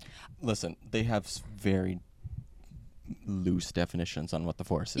 or no? Listen, they have very loose definitions on what the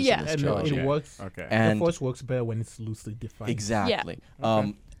Force is Yeah. in this And trilogy. it works. Okay. And the Force works better when it's loosely defined. exactly. Yeah.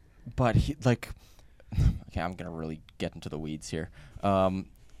 Okay. But he, like, okay, I'm gonna really get into the weeds here.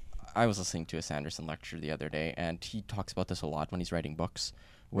 I was listening to a Sanderson lecture the other day, and he talks about this a lot when he's writing books,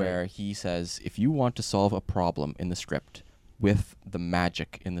 where he says, if you want to solve a problem in the script with the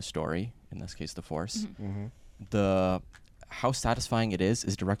magic in the story, in this case the Force, the how satisfying it is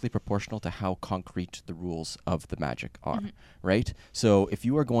directly proportional to how concrete the rules of the magic are, right? So if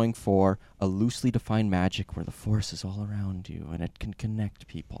you are going for a loosely defined magic where the Force is all around you and it can connect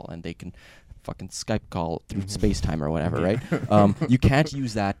people and they can fucking Skype call through space-time or whatever, right? You can't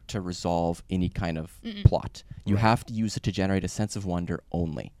use that to resolve any kind of plot. You have to use it to generate a sense of wonder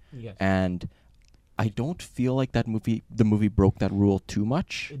only. Yes. And I don't feel like the movie broke that rule too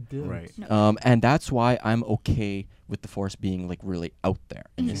much. It did. Right. No. And that's why I'm okay with the Force being like really out there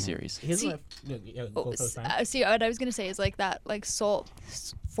in this series. Here's See- what go first, Sam. See, what I was gonna say is like that, like soul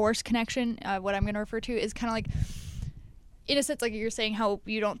Force connection. What I'm gonna refer to is kind of like, in a sense, like you're saying, how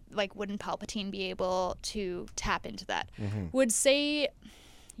you don't like, wouldn't Palpatine be able to tap into that? Would say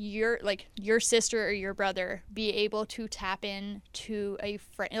your sister or your brother be able to tap in to a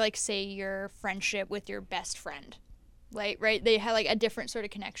friend, like say your friendship with your best friend, like, right? They had like a different sort of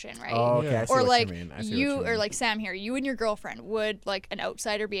connection, right? Oh, okay. I see Or what like you mean. I see you, what you or mean. like Sam here, you and your girlfriend, would like an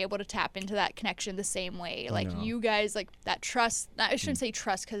outsider be able to tap into that connection the same way? Like No. you guys, like that trust. I shouldn't say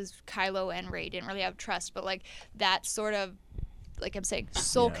trust because Kylo and Rey didn't really have trust, but like that sort of, like I'm saying,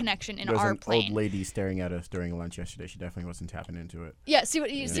 soul Yeah. connection in There was our an plane. old lady staring at us during lunch yesterday. She definitely wasn't tapping into it. Yeah, see what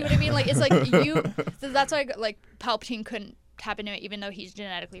I mean? Like it's like you. So that's why like Palpatine couldn't tap into it, even though he's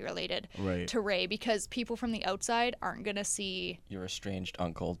genetically related Right. to Rey, because people from the outside aren't gonna see. Your estranged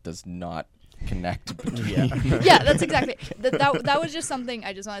uncle does not connect between Yeah, that's exactly. That was just something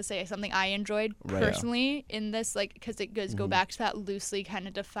I just want to say. Something I enjoyed Right. personally in this, like, because it goes go back to that loosely kind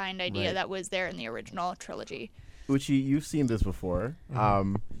of defined idea Right. that was there in the original trilogy. Uchi, you've seen this before.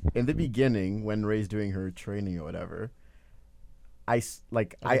 In the beginning, when Rey's doing her training or whatever, That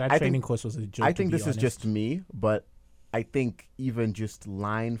I training think course was a joke. I to think be this is honest. just me, but I think even just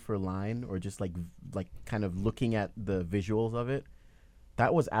line for line, or just like kind of looking at the visuals of it,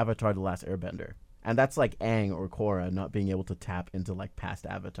 that was Avatar: The Last Airbender. And that's like Aang or Korra not being able to tap into like past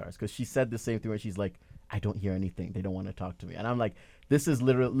avatars, because she said the same thing where she's like, I don't hear anything, they don't want to talk to me, and I'm like, this is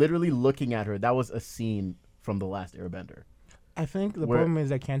literally looking at her. That was a scene from The Last Airbender. I think the Where- problem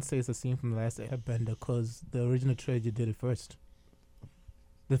is I can't say it's a scene from the last Airbender because the original trilogy did it first.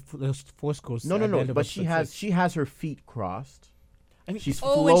 The Force Ghost. No, Airbender but was she has her feet crossed. I mean, She's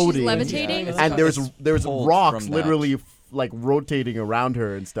Oh, when she's floating, levitating? Yeah. and there's It's pulled rocks from that. literally like rotating around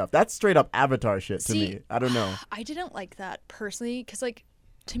her and stuff. That's straight up Avatar shit to See, me. I don't know. I didn't like that personally, because like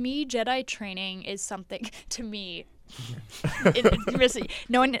to me, Jedi training is something to me.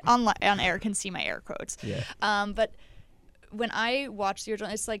 No one on air can see my air quotes. Yeah. But when I watch the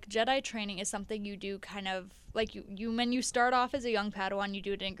original, it's like Jedi training is something you do kind of like you when you start off as a young Padawan, you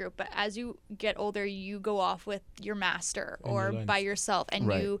do it in a group, but as you get older, you go off with your master And or you learn. by yourself, and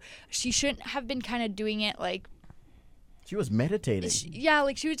Right. she shouldn't have been kind of doing it like She was meditating.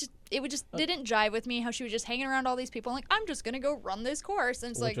 like she was just, it would just didn't jive with me how she was just hanging around all these people. I'm like, I'm just gonna go run this course,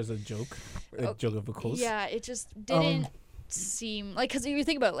 and it's which like, was a joke. Oh, A joke of a course. yeah, it just didn't seem like, because if you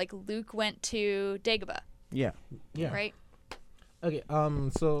think about it, like Luke went to Dagobah, Yeah. Yeah. right? Okay.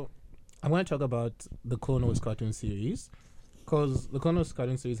 So I want to talk about the Clone Wars cartoon series because the Clone Wars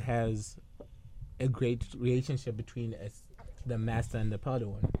cartoon series has a great relationship between the Master and the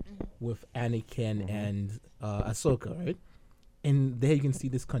Padawan with Anakin and Ahsoka, right? And there you can see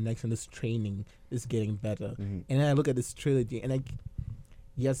this connection, this training is getting better. And then I look at this trilogy, and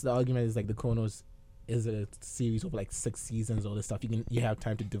yes, the argument is like the Clone Wars is a series of like 6 seasons, all this stuff. You have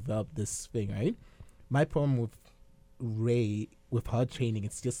time to develop this thing, right? My problem with Rey, with her training,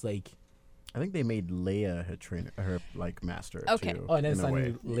 it's just like, I think they made Leia her trainer, her like master. Okay. Too, oh, and then in a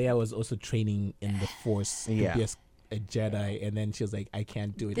way. suddenly Leia was also training in the Force to Yeah. be a Jedi, and then she was like, I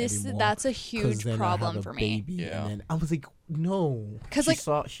can't do it anymore. That's a 'cause huge then I'll problem have a for me. baby. Yeah. And then I was like, no. Because like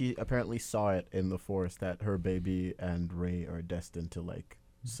She apparently saw it in the Force that her baby and Rey are destined to like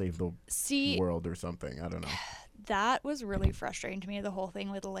save the see world or something. I don't know. that was really frustrating to me. The whole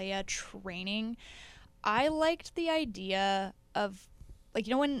thing with Leia training. I liked the idea of like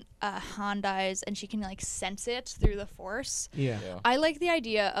when Han dies and she can like sense it through the Force. Yeah. I like the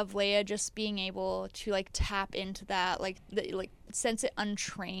idea of Leia just being able to like tap into that, like sense it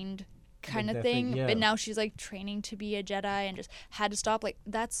untrained kind Like of that thing, thing. yeah. But now she's like training to be a Jedi and just had to stop. Like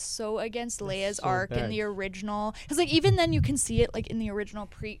that's so against That's Leia's so arc in bad. the original. Because like even then you can see it like in the original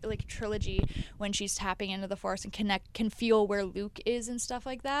trilogy when she's tapping into the Force and can feel where Luke is and stuff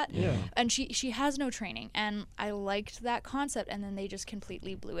like that. Yeah. And she has no training, and I liked that concept. And then they just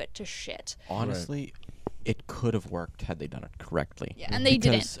completely blew it to shit. Honestly, it could have worked had they done it correctly. Yeah, and they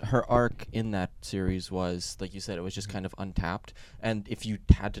because didn't. her arc in that series was, like you said, it was just kind of untapped. And if you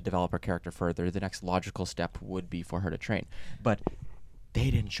had to develop her character further, the next logical step would be for her to train. But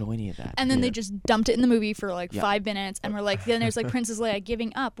they didn't show any of that. And then they just dumped it in the movie for like Yeah. 5 minutes, and we're like, then there's like Princess Leia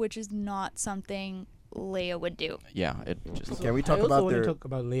giving up, which is not something Leia would do. Yeah, it just. Can we talk I also about want their? to talk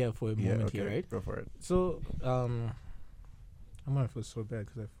about Leia for a Yeah, moment okay, here, right? go for it. So, I'm gonna feel so bad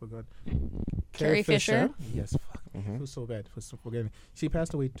because I forgot. Carrie Fisher? Yes, fuck. I feel so bad for forgetting. She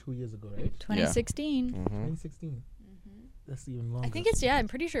passed away 2 years ago, right? 2016. 2016. That's even longer. I think I'm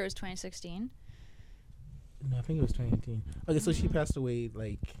pretty sure it was 2016. No, I think it was 2018. Okay, so she passed away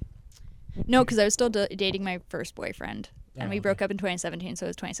like. No, because I was still dating my first boyfriend, and Oh, we okay. broke up in 2017, so it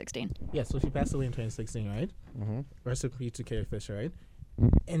was 2016. Yeah, so she passed away in 2016, right? Mm-hmm. Rest in peace to Carrie Fisher,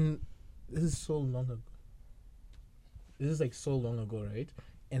 right? And this is so long ago. This is like so long ago, right?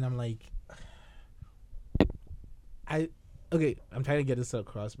 And I'm like, I'm trying to get this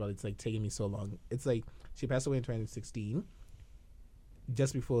across, but it's like taking me so long. It's like she passed away in 2016,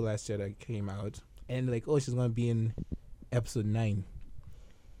 just before Last Jedi came out, and like, oh, she's gonna be in episode 9,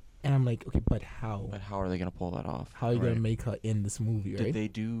 and I'm like, okay, but how? But how are they gonna pull that off? How are you gonna Right. make her in this movie, right? Did they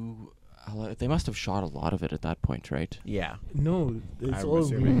do? They must have shot a lot of it at that point, right? Yeah. No, it's I'm all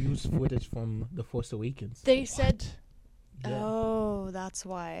assuming. reused footage from The Force Awakens. They said, Yeah. oh, that's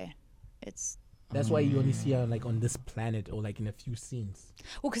why. It's That's why you only see her like on this planet or like in a few scenes.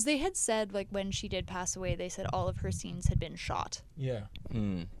 well, because they had said like when she did pass away, they said all of her scenes had been shot. Yeah.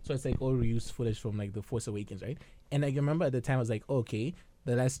 Hmm. So it's like all reused footage from like The Force Awakens, right? And I remember at the time I was like, okay,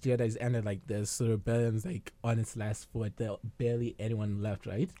 The Last Jedi's ended like this, so rebellion's like on its last foot. There barely anyone left,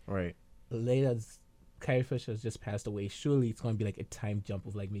 right? Right. Later, Carrie Fisher has just passed away. Surely it's gonna be like a time jump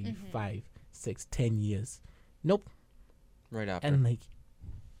of like maybe 5, 6, 10 years. Nope. Right after. And like,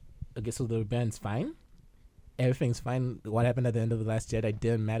 okay, so the rebellion's fine. Everything's fine. What happened at the end of The Last Jedi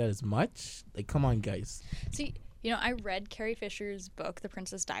didn't matter as much. Like, come on, guys. See, I read Carrie Fisher's book, The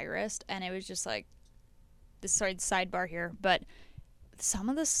Princess Diarist, and it was just like this. Sorry, sidebar here, but some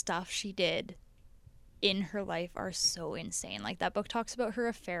of the stuff she did in her life are so insane. Like that book talks about her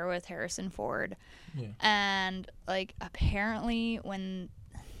affair with Harrison Ford, Yeah. and like apparently when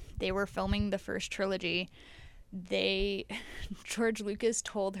they were filming the first trilogy, George Lucas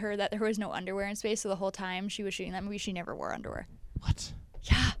told her that there was no underwear in space, so the whole time she was shooting that movie, she never wore underwear. What?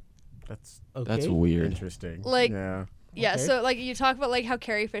 Yeah. That's Okay. That's weird. interesting. Like- yeah. Yeah, Okay. so like you talk about like how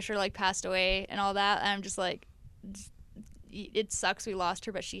Carrie Fisher like passed away and all that, and I'm just like, it sucks we lost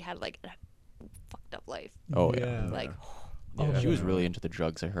her, but she had like a fucked up life. Oh, yeah. Like, Oh, She was yeah. really into the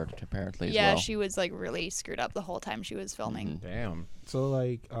drugs, I heard, apparently, as yeah, well. she was like really screwed up the whole time she was filming. Mhm. Damn. So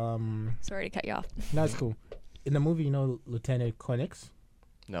like, Sorry to cut you off. that's cool. In the movie, Lieutenant Connix.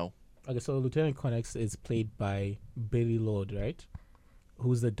 No. Okay, so Lieutenant Connix is played by Billy Lord, right?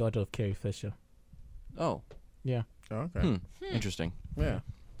 Who's the daughter of Carrie Fisher. Oh. Yeah. Okay. Interesting. Yeah.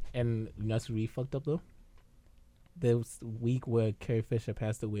 And that's really fucked up though. There was the week where Carrie Fisher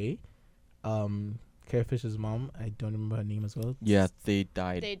passed away. Carrie Fisher's mom, I don't remember her name as well. Yeah, they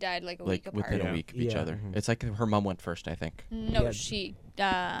died They died like a like week apart. within Yeah. a week of each Yeah. other. Mhm. It's like her mom went first, I think. No, Yeah. she.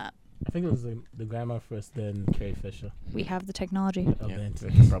 I think it was the grandma first, then Carrie Fisher We have the technology. event.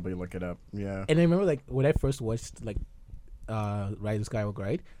 They can probably look it up. Yeah. And I remember like when I first watched like Rise of Skywalker,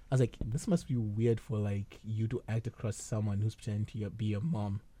 right? I was like, this must be weird for like you to act across someone who's pretending to be your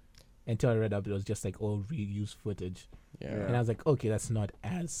mom. Until I read up, it was just like all reused footage, Yeah. and I was like, okay, that's not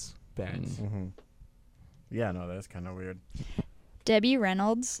as bad. Mm-hmm. Yeah. No, that's kind of weird. Debbie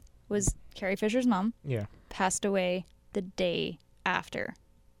Reynolds was Carrie Fisher's mom. Yeah. Passed away the day after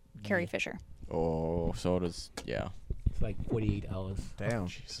Carrie Fisher. Oh, so does. Yeah. It's like 48 hours. Damn.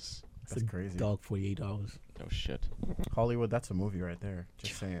 Jesus. It's That's a crazy. dog 48 hours. No shit. Hollywood, that's a movie right there.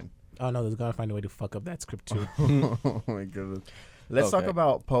 Just saying. Oh no, they're gonna find a way to fuck up that script too. Oh my goodness. Let's talk Okay.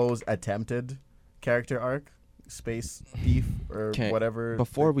 about Poe's attempted character arc, space thief or 'Kay, whatever.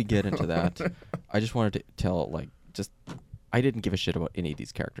 Before we get into that, I just wanted to tell, I didn't give a shit about any of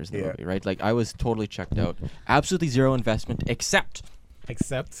these characters in the Yeah. movie, right? Like, I was totally checked out. Absolutely zero investment, except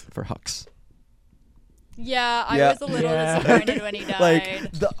Except for Hux. Yeah, I Yeah. was a little Yeah. disappointed when he died.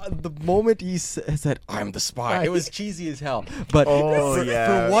 Like, the moment he said, I'm the spy, it was cheesy as hell. But Oh, for,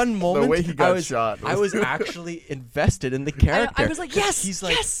 yeah. for one The moment, way he got I was, shot I was actually invested in the character. I was like, 'Cause yes, he's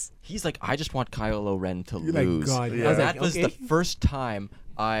like, yes. He's like, I just want Kylo Ren to you're like, lose. God. Yeah. I was That like, was okay. the first time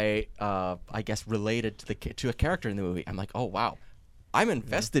I guess related to a character in the movie. I'm like, oh wow, I'm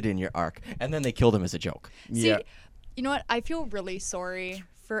invested in your arc. And then they killed him as a joke. See, Yeah. you know what? I feel really sorry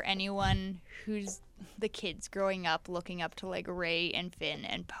for anyone who's the kids growing up looking up to like Rey and Finn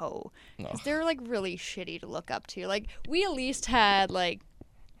and Poe. 'Cause they're like really shitty to look up to. Like we at least had like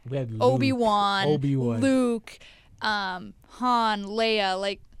we had Luke, Obi-Wan, Luke. Han, Leia.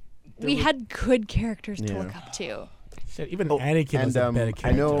 Like we had good characters to look up to. Shit, even Oh, Anakin was and, a better I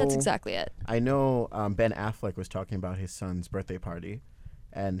character. know- That's exactly it. I know Ben Affleck was talking about his son's birthday party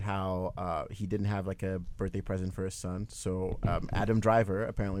and how he didn't have like a birthday present for his son. So Adam Driver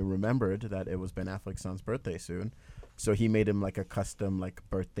apparently remembered that it was Ben Affleck's son's birthday soon. So he made him like a custom like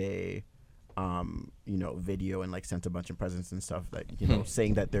birthday video and like sent a bunch of presents and stuff that,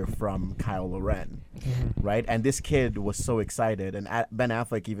 saying that they're from Kylo Ren. Right? And this kid was so excited. And Ben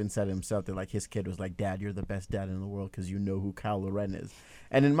Affleck even said himself that like his kid was like, Dad, you're the best dad in the world because you know who Kylo Ren is.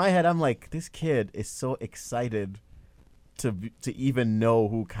 And in my head, I'm like, this kid is so excited to even know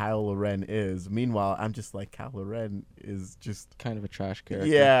who Kylo Ren is. Meanwhile, I'm just like, Kylo Ren is just Kind of a trash character.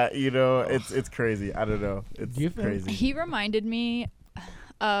 yeah, it's crazy. I don't know, it's Do you think- crazy. He reminded me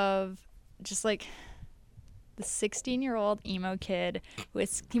of just like the 16-year-old emo kid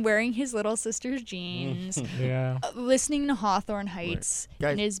with wearing his little sister's jeans, Yeah. listening to Hawthorne Heights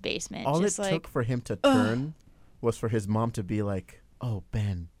Guys, in his basement. All just it like took for him to turn was for his mom to be like, "Oh,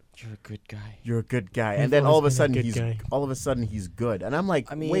 Ben, You're a good guy. you're a good guy," He's and then all of a always been a sudden good guy. he's good. And I'm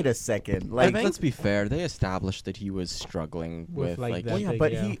like, I mean, wait a second, Like, like. let's be fair. They established that he was struggling With, with like, like that Well, yeah, thing,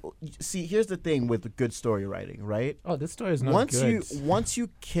 but yeah. he see. Here's the thing with good story writing, right? Oh, this story is not once good. once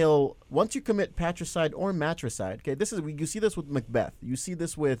you commit patricide or matricide. Okay, you see this with Macbeth. You see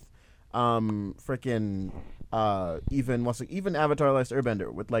this with freaking even Avatar: Last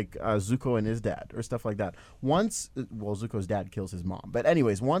Airbender with like Zuko and his dad or stuff like that. Zuko's dad kills his mom, but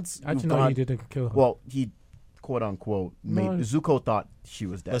anyways, once Actually, you've no, gone- he didn't kill her. well, he quote unquote made No. Zuko thought she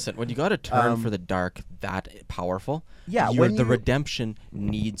was dead. Listen, when you got to turn Um, for the dark that powerful, Yeah, your- when the you- redemption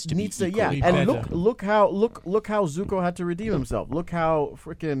needs to needs be to yeah, equally Equally and better. look how Zuko had to redeem himself. Look how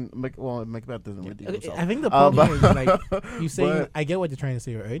freaking Macbeth doesn't redeem Okay, himself. I think the problem is like you saying. but- I get what you're trying to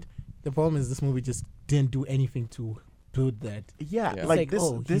say, right? The problem is this movie just didn't do anything to build that. yeah, Yeah. It's like this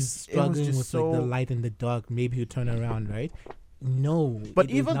he's this it was struggling just with so. like the light and the dark. Maybe he'll turn around, right? No, But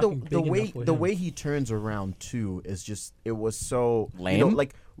it was even nothing the big way enough for the him. way he turns around too is just it was so Lame?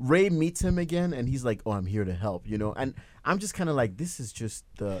 like Ray meets him again and he's like, "Oh, I'm here to help," and I'm just kind of like, this is just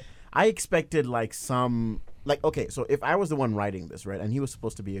I expected like some like okay, so if I was the one writing this, right, and he was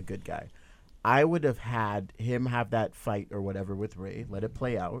supposed to be a good guy, I would have had him have that fight or whatever with Ray, let it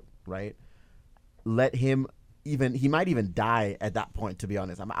play out, right? Let him he might even die at that point, to be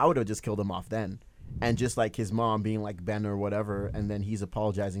honest. I would have just killed him off then. And just like his mom being like Ben or whatever, and then he's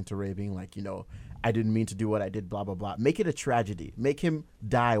apologizing to Ray, being like, I didn't mean to do what I did, blah, blah, blah. Make it a tragedy. Make him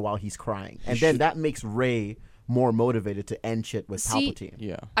die while he's crying. And then that makes Ray more motivated to end shit with See, Palpatine.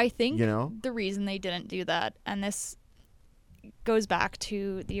 Yeah. I think You know? the reason they didn't do that, and this goes back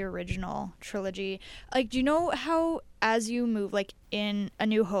to the original trilogy. Like, do you know how as you move, like in A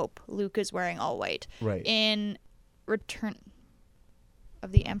New Hope, Luke is wearing all white. Right. In Return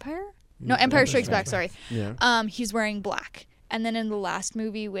of the Empire? No, Empire Strikes Back, sorry. Yeah. He's wearing black. And then in the last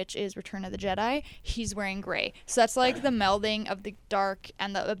movie, which is Return of the Jedi, he's wearing gray. So that's like the melding of the dark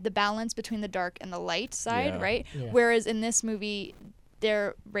and the balance between the dark and the light side, Yeah. right? Yeah. Whereas in this movie,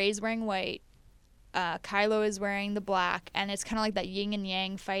 Rey's wearing white, Kylo is wearing the black, and it's kind of like that yin and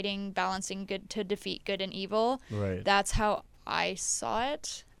yang fighting, balancing good to defeat good and evil. Right. That's how I saw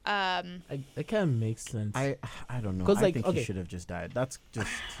it. It kind of makes sense. I don't know. 'Cause, I like, think okay. he should have just died. That's just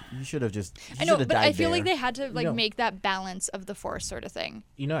you should have just. I know, should have but I died feel like there. they had to like No. make that balance of the Force sort of thing.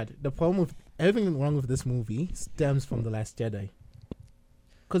 You know what? The problem with everything wrong with this movie stems from The Last Jedi.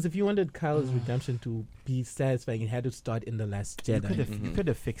 Because if you wanted Kylo's redemption to be satisfying, it had to start in The Last You Jedi. could have Mhm. you could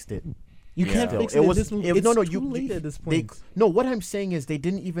have fixed it You Yeah. can't Still, fix it it. was- This movie. it- It's no, no, too you- late at this They, point. no, what I'm saying is they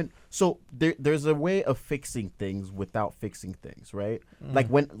didn't even. So there's a way of fixing things without fixing things, right?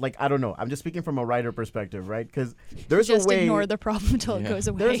 Like I don't know. I'm just speaking from a writer perspective, right? Because there's Just a way. ignore the problem until it Yeah. goes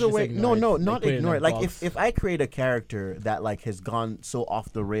away. There's a Just way. ignore No, it. Like, not put it in ignore a it. Like box. if I create a character that like has gone so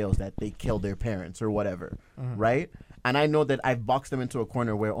off the rails that they killed their parents or whatever, right? And I know that I've boxed them into a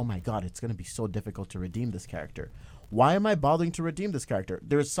corner where, oh my god, it's gonna be so difficult to redeem this character. Why am I bothering to redeem this character?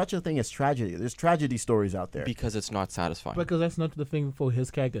 There's such a thing as tragedy. There's tragedy stories out there. Because it's not satisfying. Because that's not the thing for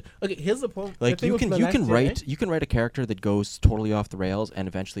his character. Okay, here's the point. Like the thing you with can The you Last can Jedi- write you can write a character that goes totally off the rails and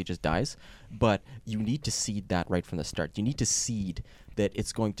eventually just dies, but you need to seed that right from the start. You need to seed that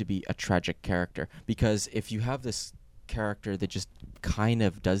it's going to be a tragic character, because if you have this character that just kind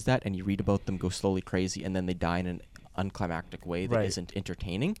of does that and you read about them go slowly crazy and then they die in an unclimactic way that Right. not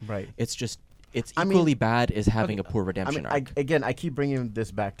entertaining, Right. it's I mean- equally bad as having Okay, a poor I redemption mean, arc. I keep bringing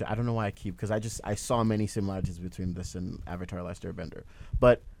this back to. I don't know why I keep because I saw many similarities between this and Avatar: Last Airbender,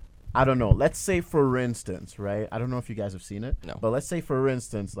 but I don't know. Let's say for instance, right? I don't know if you guys have seen it. No. But let's say for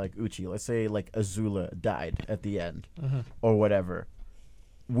instance, like Uchi. Let's say like Azula died at the end, Mhm. or whatever.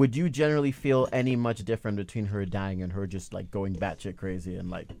 Would you generally feel any much different between her dying and her just like going batshit crazy and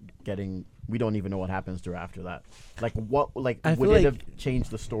like getting? We don't even know what happens to her after that. Like what? Like I would feel it like- have changed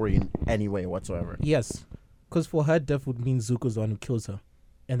the story in any way whatsoever? Yes, because for her, death would mean Zuko's the one who kills her,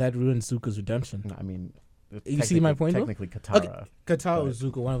 and that ruins Zuko's redemption. I mean, You see my point, though? Technically, Katara. Katara or Right.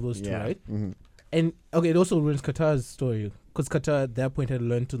 Zuko, one of those two, Yeah. right? Mhm. And okay, it also ruins Katara's story because Katara at that point had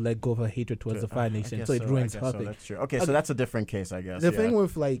learned to let go of her hatred towards the Fire I Nation, guess so it ruins I her guess so, thing. That's true. Okay, Okay. so that's a different case, I guess. The yeah. thing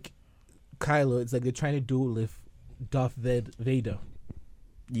with like Kylo, it's like they're trying to do with Darth Vader.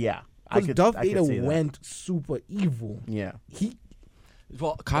 yeah, Because Darth I could Vader see that. went super evil. Yeah, He,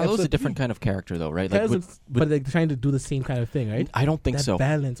 Well, Kylo's a Absolutely. different kind of character, though, right? Kylo's with- but like trying to do the same kind of thing, right? I don't think that so.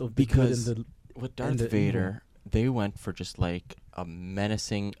 balance of the Because good and With Darth the Vader, they went for just like a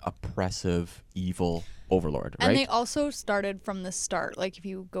menacing, oppressive, evil overlord, right? And they also started from the start. Like if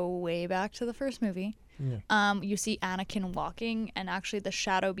you go way back to the first movie, yeah. you see Anakin walking, and actually the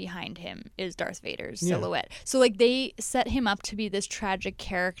shadow behind him is Darth Vader's Yeah. silhouette. So like they set him up to be this tragic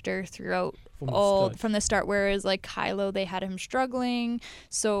character throughout From the all start. from the start. Whereas like Kylo, they had him struggling,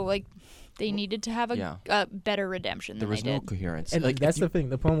 so like they needed to have a, Yeah. a better redemption there than was they no did. coherence. And like, that's if you- the thing.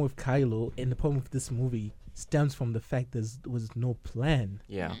 The problem with Kylo and the problem with this movie stems from the fact there was no plan.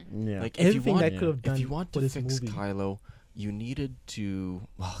 yeah. yeah. Like if you Everything want, that could have done if you want for to this fix movie. Kylo, you needed to.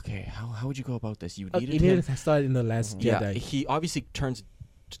 Well, okay, how would you go about this? You It needed him. needed to start in the Last Yeah, Jedi, he obviously turns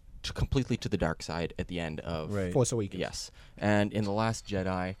completely to the dark side at the end of Right. Force Awakens. Yes, and in the Last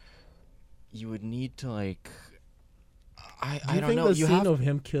Jedi, you would need to like. Do I you don't think know. the You scene have. of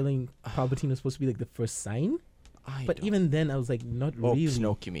him killing Palpatine was supposed to be like the first sign? I But don't- even then, I was like, not oh, really.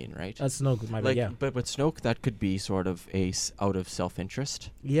 Snoke, you mean, right? Snoke, my bad. like, Yeah, but with Snoke, that could be sort of out of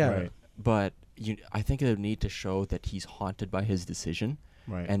self-interest. yeah. Right. But I think it would need to show that he's haunted by his decision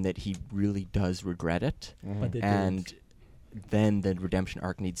Right. and that he really does regret it, But they and didn't. then the redemption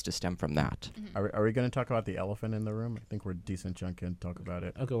arc needs to stem from that. Are we going to talk about the elephant in the room? I think we're a decent chunk in to talk about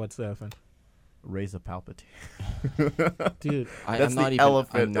it. Okay, what's that, fun? Raise a Palpatine. Dude. That's I'm the not even.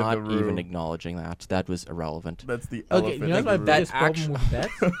 elephant I'm in the not even room. acknowledging that. That was irrelevant. That's the Okay, elephant you know in my the room. biggest That problem with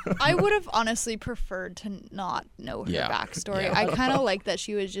that? I would have honestly preferred to not know her Yeah. backstory. Yeah. I kind of like that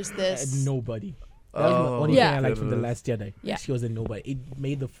she was just this. Nobody. That was the Oh, only Yeah. thing I liked from The goodness. Last Jedi. Yeah. She was a nobody. It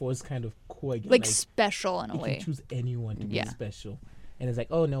made the Force kind of cool again. Like special in a you way. can choose anyone to Yeah. be special. And it's like,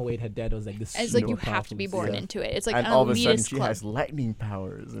 oh no, wait, her dad was like this. And it's like you super have to be powerful born Yeah. into it. It's like and an all of a sudden elitist she club. has lightning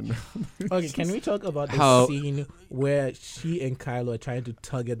powers. And Okay, can we talk about the How- scene where she and Kylo are trying to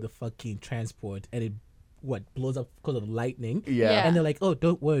tug at the fucking transport and it blows up because of lightning? yeah. Yeah. And they're like, oh,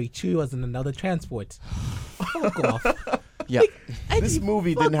 don't worry, Chewie was in another transport. Fuck off. Yeah. This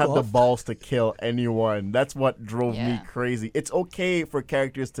movie fuck didn't have the off. balls to kill anyone. That's what drove me Yeah. crazy. It's okay for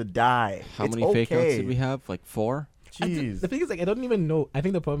characters to die. How It's many fake outs okay. did we have? Like 4. Jeez. The thing is, like, I don't even know. I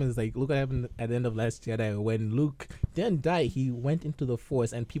think the problem is, like, look what happened at the end of Last Jedi. When Luke didn't die, he went into the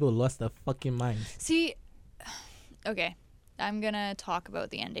Force and people lost their fucking minds. See, okay, I'm gonna talk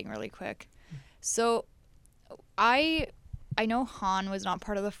about the ending really quick. So, I know Han was not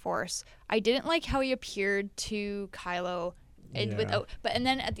part of the Force. I didn't like how he appeared to Kylo, Yeah. and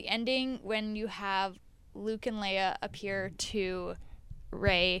then at the ending when you have Luke and Leia appear to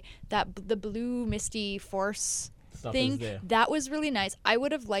Rey, the blue misty Force Stuff thing is there. that was really nice. I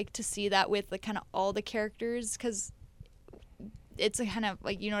would have liked to see that with like kind of all the characters because it's a kind of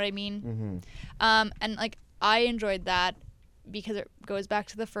like, you know what I mean. Mm-hmm. And like I enjoyed that. because it goes back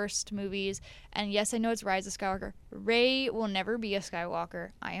to the first movies. And yes, I know it's Rise of Skywalker. Rey will never be a Skywalker.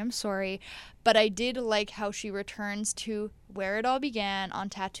 I am sorry. But I did like how she returns to where it all began on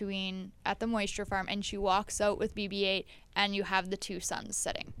Tatooine at the moisture farm, and she walks out with BB-8, and you have the two suns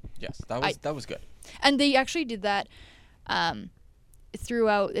setting. Yes, that was good. And they actually did that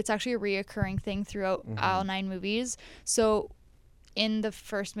throughout. It's actually a reoccurring thing throughout all 9 movies. So in the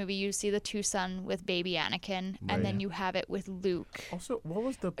first movie, you see the two sun with baby Anakin, and then you have it with Luke. Also, what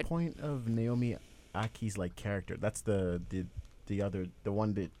was the point of Naomi Aki's like character? That's the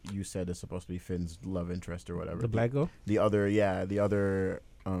one that you said is supposed to be Finn's love interest or whatever. The black girl? The other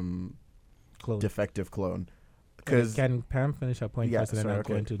Clone. defective clone. Because can Pam finish her point first, and then I'll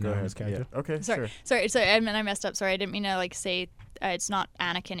go into go Naomi's ahead. character? Yeah. Okay, Sorry, sure. I messed up. Sorry, I didn't mean to like say it's not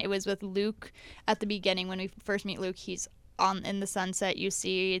Anakin. It was with Luke at the beginning when we first meet Luke. He's in the sunset. You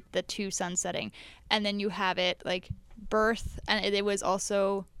see the two suns setting, and then you have it like birth, and it was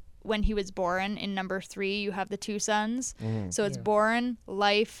also when he was born in number 3. You have the two suns, so it's born,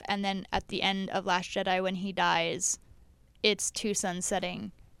 life, and then at the end of Last Jedi when he dies, it's two suns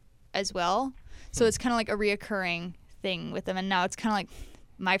setting as well. So it's kind of like a reoccurring thing with them, and now it's kind of like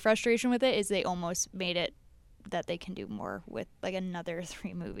my frustration with it is they almost made it that they can do more with like another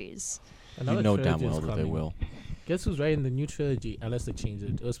 3 movies. You know damn well that they will. Guess who's writing the new trilogy? Unless they change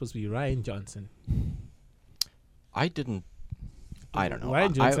it. It was supposed to be Rian Johnson. I don't know.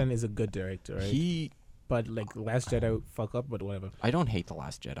 Rian Johnson is a good director, right? But like Last Jedi, fuck up, but whatever. I don't hate The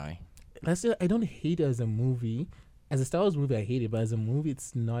Last Jedi. I don't hate it as a movie. As a Star Wars movie, I hate it, but as a movie,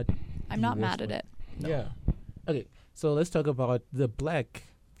 it's not. I'm not mad at it. No. Yeah. Okay, so let's talk about the black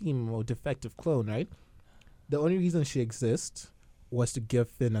female defective clone, right? The only reason she exists was to give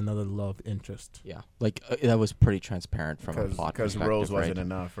Finn another love interest. Yeah, like that was pretty transparent from a plot perspective, because Rose wasn't right?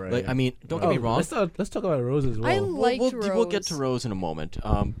 enough, right? Like, I mean, don't get me wrong. Let's talk about Rose as well. I liked Rose. We'll get to Rose in a moment.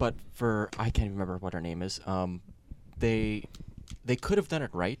 But I can't even remember what her name is. They could have done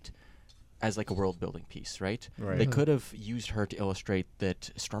it right as like a world building piece, right? They could have used her to illustrate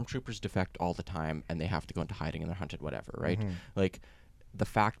that stormtroopers defect all the time and they have to go into hiding and they're hunted, whatever, right? Like the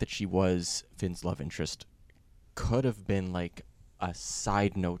fact that she was Finn's love interest could have been like a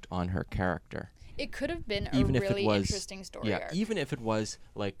side note on her character. It could have been even a if really it was, interesting story arc. Even if it was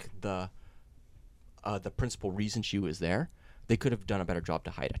like the principal reason she was there, they could have done a better job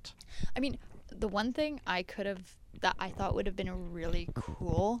to hide it. I mean, the one thing that I thought would have been really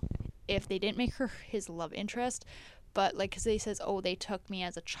cool if they didn't make her his love interest, but like, cause they says, oh, they took me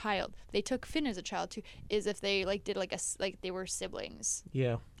as a child. They took Finn as a child too. Is if they like did like they were siblings.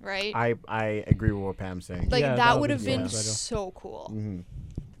 Yeah. Right. I agree with what Pam's saying. Like Yeah, that would have been better. so cool.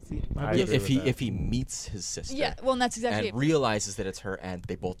 See, I agree with that. If he meets his sister, Yeah. Well, and that's exactly and it. realizes that it's her and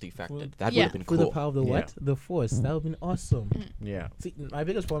they both defected, that would Yeah. have been Through the cool. power of the what? The Force. That would have been awesome. Yeah. See, my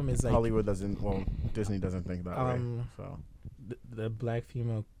biggest problem is like Hollywood doesn't. Well, Disney doesn't think that way. So the black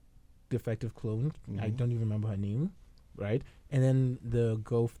female defective clone. I don't even remember her name, right? And then the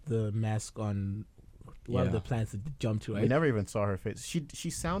girl with the mask on one of the planets that jumped to, right? we never even saw her face. She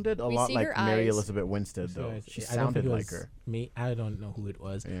sounded a We lot see like her Mary eyes. Elizabeth Winstead, though. So She I don't think sounded it like was her. Me, I don't know who it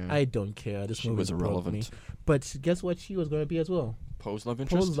was. Yeah. I don't care. This She movie was broke me. irrelevant. But guess what? She was going to be as well. Poe's love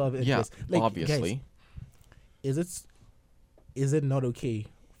interest. Poe's love Yeah, interest. Like, obviously. Is it not okay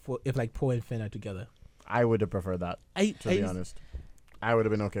for if like Poe and Finn are together? I would have preferred that, to be honest. I would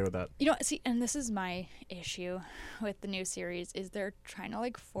have been okay with that. You know, see, and this is my issue with the new series is they're trying to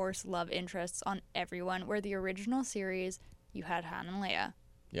like force love interests on everyone. Where the original series, you had Han and Leia.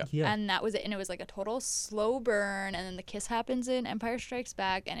 Yeah. And that was it. And it was like a total slow burn. And then the kiss happens in Empire Strikes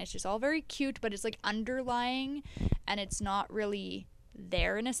Back. And it's just all very cute, but it's like underlying. And it's not really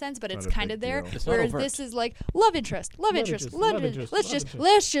there in a sense, but it's Not a kind big of there. deal. It's not Whereas overt. this is like love interest.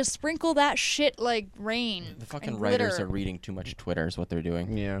 Let's just sprinkle that shit like rain. The fucking and writers glitter. are reading too much Twitter is what they're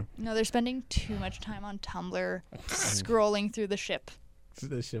doing. Yeah. No, they're spending too much time on Tumblr, scrolling through the ship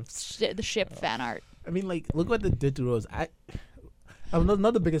The ships. fan art. I mean, like, look what they did to Rose. I'm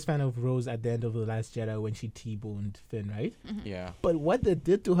not the biggest fan of Rose at the end of The Last Jedi when she T-boned Finn, right? Yeah. But what they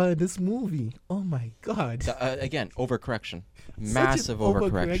did to her in this movie, oh my god. Again, overcorrection. Such an Massive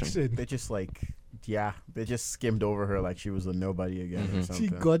overcorrection. They just they just skimmed over her like she was a nobody again or She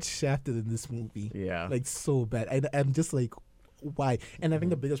something. got shafted in this movie. Yeah. Like, so bad. I'm just like, why? And I think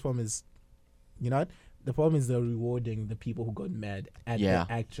the biggest problem is, you know what? The problem is they're rewarding the people who got mad at Yeah.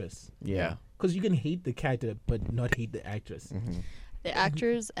 the actress. Yeah. Because you can hate the character, but not hate the actress. The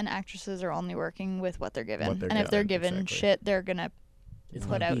actors and actresses are only working with what they're given. And if they're given exactly. shit, they're going to It's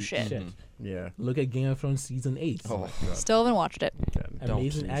put gonna out be shit. Yeah. Look at Game of Thrones season 8. Oh, Still haven't watched it. God. Don't,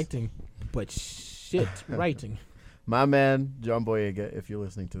 Amazing please. acting, but shit writing. My man, John Boyega, if you're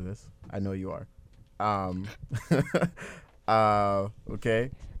listening to this, I know you are.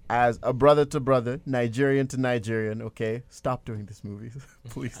 Okay. As a brother to brother, Nigerian to Nigerian, okay? Stop doing this movie,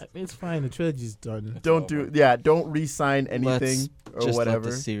 please. I mean, it's fine. The trilogy's done. Don't re-sign anything or just whatever.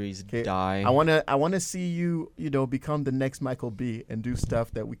 let the series 'Kay? die. I wanna see you, become the next Michael B. and do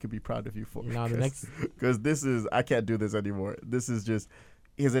stuff that we could be proud of you for. Now the next, Because I can't do this anymore. This is just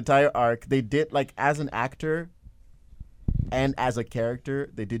his entire arc. They did, like, as an actor and as a character,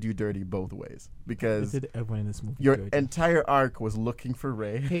 they did you dirty both ways. I Because did everyone in this movie. your dirty. entire arc was looking for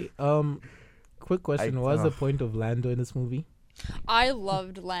Ray. Hey, quick question: what was the point of Lando in this movie? I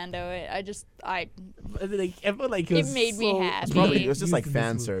loved Lando. I Like, I felt like It made me so happy. It was just like used in this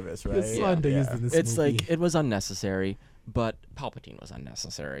fan movie. service, It right? was so underused in this It's movie. like it was unnecessary, but Palpatine was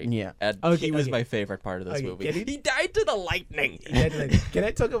unnecessary. Yeah. And Okay, he was okay. my favorite part of this Okay, movie. can you- He died to the lightning. Can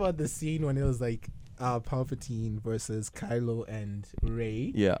I talk about the scene when it was like Palpatine versus Kylo and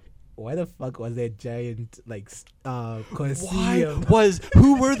Rey? Yeah. Why the fuck was there giant Why Colosseum?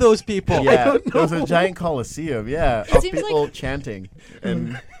 who were those people? Yeah, there was a giant coliseum, of seems people like- chanting.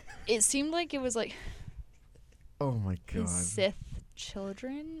 And it seemed like it was like oh my his god. Sith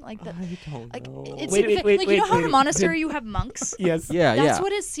children, like that. I don't Like know. it Wait, seemed wait, like wait, you know how in a wait. monastery you have monks. Yes. Yeah, That's yeah.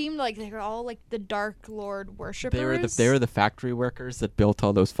 what it seemed like. They were all like the Dark Lord worshippers. They were the factory workers that built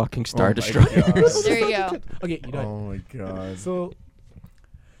all those fucking Star Oh my Destroyers. God. There you go. Okay, you know. Oh my god. So,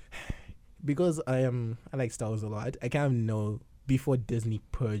 because I like Star Wars a lot, I kind of know before Disney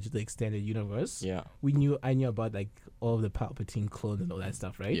purged the extended universe. Yeah. I knew about like all of the Palpatine clones and all that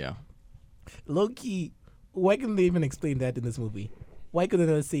stuff, right? Yeah. Low-key, why couldn't they even explain that in this movie? Why couldn't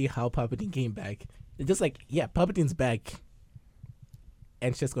they say how Palpatine came back? It's just like, yeah, Palpatine's back,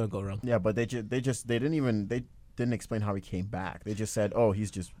 and shit's gonna go wrong. Yeah, but they didn't explain how he came back. They just said, "Oh,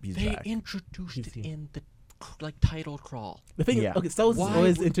 he's They back." introduced He's it here. in the title crawl. The thing Yeah. is, okay, Star Wars Why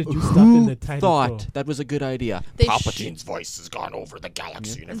always would- introduce stuff Who in the title. thought crawl. that was a good idea? They Palpatine's voice has gone over the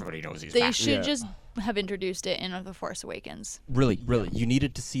galaxy and everybody knows he's They back. should Yeah. just have introduced it in The Force Awakens. Really, you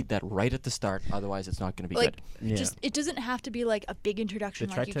needed to see that right at the start, otherwise it's not going to be Like, good. Yeah. just it doesn't have to be like a big introduction.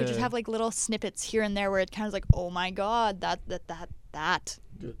 They Like tried you could just to- have like little snippets here and there where it kind of like, oh my god, that.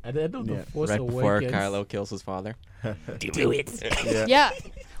 At the end of the Yeah. Force Right before Awakens, Kylo kills his father. do it. Yeah. Yeah,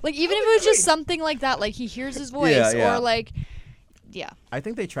 like even if it was just something like that, like he hears his voice yeah. or like, yeah. I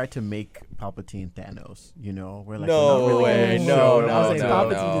think they tried to make Palpatine Thanos. We're like, No we're not really way, gonna no, show I it was all like, no, now.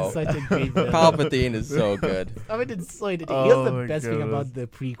 Palpatine no. is such a great villain. Palpatine is so good. Palpatine's so entertaining. Oh Here's my the best thing God. about the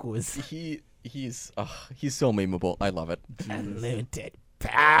prequels. He's so memeable. I love it. Unlimited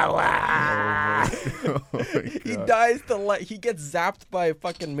power. Oh my He God. dies he gets zapped by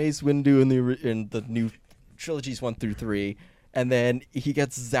fucking Mace Windu in the new trilogies 1 through 3, and then he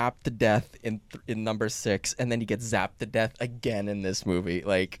gets zapped to death in number 6, and then he gets zapped to death again in this movie.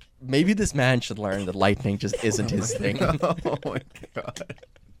 Like, maybe this man should learn that lightning just isn't his thing. Oh my god.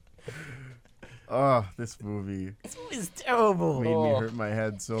 Oh, this movie This movie's terrible. made me hurt my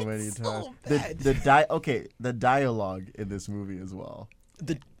head so many so times. bad. The dialogue in this movie as well.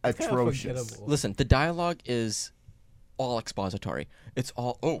 The- It's kinda Atrocious. forgettable. Listen, the dialogue is all expository. It's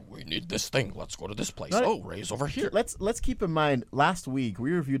all, oh, we need this thing. Let's go to this place. Not- Oh, Ray's over here. Let's keep in mind. Last week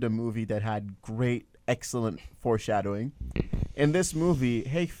we reviewed a movie that had great, excellent foreshadowing. In this movie,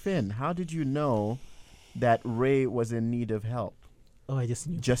 hey Finn, how did you know that Ray was in need of help? Oh, I just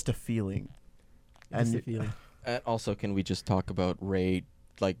knew. Just a feeling. Just a And feeling. And also, can we just talk about Ray,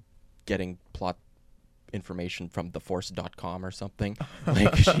 like, getting plot information from theforce.com or something?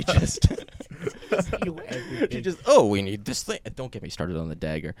 Like, she just... She just, oh, we need this thing. Don't get me started on the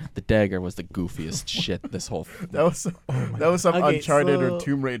dagger. The dagger was the goofiest shit this whole... that was some Okay, Uncharted so- or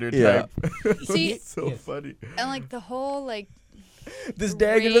Tomb Raider Yeah. type. It was See- so Yes. funny. And like the whole like This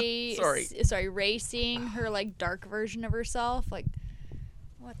dagger... Ray, sorry. Ray seeing her like dark version of herself. Like,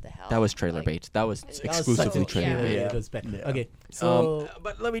 what the hell? That was trailer Like, bait. That was That was exclusively such a trailer yeah. bait. It was bad. Yeah. Okay, so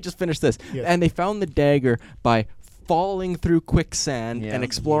But let me just finish this. Yes. And they found the dagger by falling through quicksand Yeah. and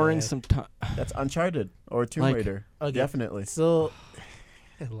exploring Yeah. some time. That's Uncharted or Tomb Like- Raider. Okay. Definitely. so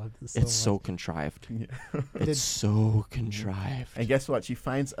I love this. It's so much. contrived. Yeah. It's so contrived. And guess what? She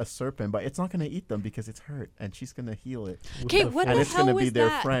finds a serpent, but it's not gonna eat them because it's hurt, and she's gonna heal it. Okay, With what and the it's hell gonna be was their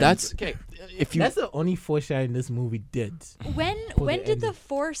that? friend. That's okay. If you That's the only foreshadowing this movie did. When For when the did the ending.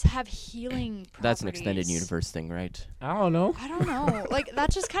 Force have healing properties? that's an extended universe thing, right? I don't know. I don't know. Like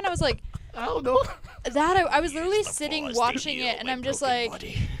that just kind of was like I don't know. that. I was literally sitting watching it, and I'm just like,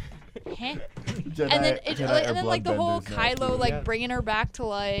 huh? Jedi, And then Jedi like, are and then like the whole bloodbenders now, Kylo too. like Yeah. bringing her back to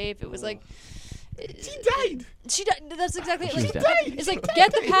life. It was like She died. she died. That's exactly it. She's Like, dead. it's like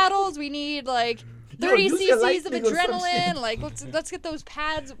get the paddles. We need like 30 use your cc's of lightning or some adrenaline. shit. Like let's get those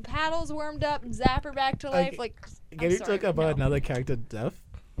paddles warmed up and zap her back to life. Okay. Like, Can I'm we sorry, talk about no. another character death?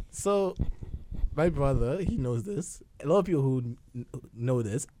 So, my brother, he knows this. A lot of people who know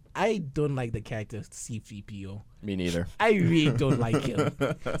this. I don't like the character C-3PO. Me neither. I really don't like him.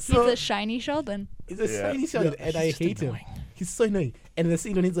 He's So, a shiny Sheldon. he's a Yeah. shiny Sheldon, and I he's just hate him. annoying. He's so annoying. And the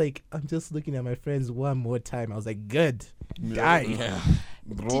scene when he's like, I'm just looking at my friends one more time. I was like, good. Die.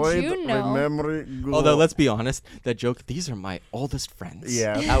 Droid you know- with memory. Although, let's be honest, that joke, these are my oldest friends.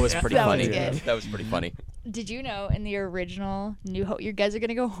 Yeah. That was pretty That was funny. good. That was pretty funny. Did you know in the original New Hope, you guys are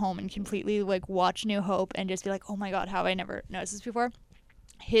gonna go home and completely like watch New Hope and just be like, oh my god, how have I never noticed this before?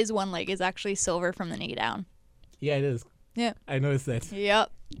 His one leg is actually silver from the knee down. Yeah, it is. Yeah. I noticed that.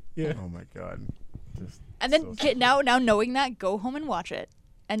 Yep. Yeah. Oh my god. Just And then now knowing that, go home and watch it,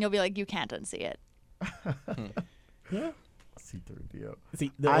 and you'll be like, you can't unsee it. Yeah. C-3PO.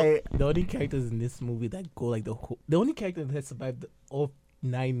 See, I- the only characters in this movie that go like the only character that has survived all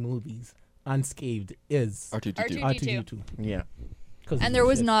 9 movies unscathed is R2D2. R2D2. R2D2. Yeah. And there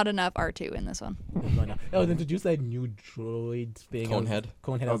was not enough R2 in this one. Oh, they introduced that new droid thing. Conehead.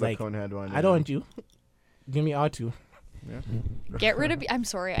 Conehead. I Oh, was the like, Conehead one. I don't want you. Give me R2. Yeah. Get rid of. I'm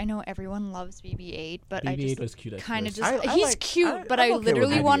sorry. I know everyone loves BB-8, but I BB-8 just was cute. kind of first. just. I he's like- cute, but I I'm okay with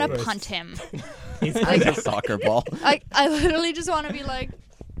literally want to BB-8. punt him. He's Like a soccer ball. I literally just want to be like,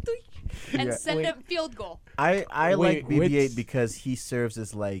 "Doink," and Yeah. send Wait. a field goal. I like Wait, BB-8 which- because he serves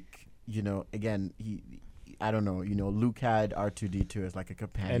as like, again, I don't know, Luke had R2D2 as like a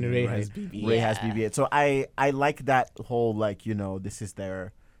companion. And Ray right? has BB-8. Ray has Yeah. BB-8. So I like that whole like, this is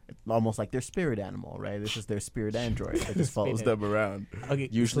their almost like their spirit animal, right? This is their spirit android that just follows Spirit. them around. Okay,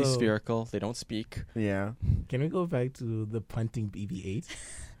 Usually so spherical. They don't speak. Yeah. Can we go back to the punting BB-8?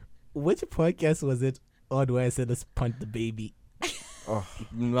 Which podcast was it on where I said let's punt the baby? Oh,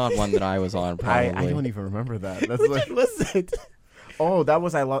 Not one that I was on, probably. I don't even remember that. That's Which like, one was it? oh, that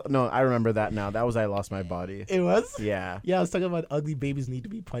was no, I remember that now. That was I Lost My Body. It was? Yeah. Yeah, I was talking about ugly babies need to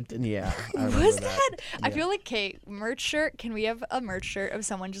be punted. Yeah. I remember Was that? I Yeah. feel like, Kate, merch shirt. Can we have a merch shirt of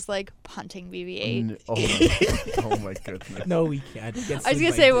someone just like punting BB-8? Oh my goodness. No, we can't. We get I was sued gonna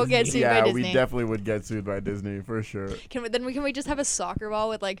by say we'll get Disney. sued by Yeah, Disney. we definitely would get sued by Disney for sure. Can we just have a soccer ball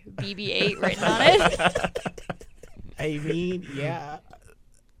with like BB-8 written on it? I mean, yeah.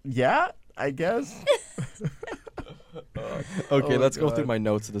 Yeah, I guess. Okay, Oh, let's go God. through my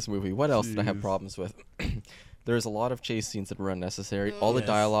notes of this movie. What else did I have Jeez. problems with? There's a lot of chase scenes that were unnecessary. All the Yes.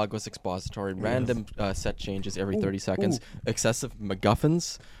 dialogue was expository. Random set changes every 30 seconds. ooh. Excessive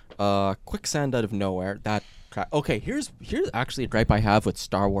MacGuffins. Quicksand out of nowhere. Okay, here's actually a gripe I have with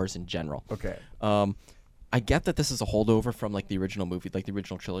Star Wars in general. Okay. I get that this is a holdover from like the original movie, like the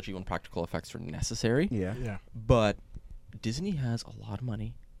original trilogy, when practical effects were necessary. Yeah. Yeah. But Disney has a lot of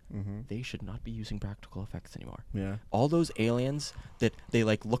money. Mm-hmm. They should not be using practical effects anymore. Yeah. All those aliens that they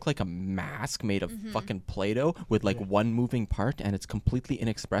like look like a mask made of fucking Play-Doh with like one moving part, and it's completely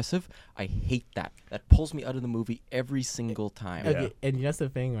inexpressive. I hate that. That pulls me out of the movie every single time. Yeah. Okay, and that's the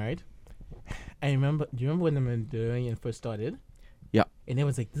thing, right? I remember. Do you remember when the Mandalorian first started? Yeah. And it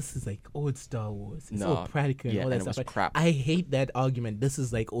was like, this is like old Star Wars. It's No. all practical and Yeah, all that and it stuff. was But crap. I hate that argument. This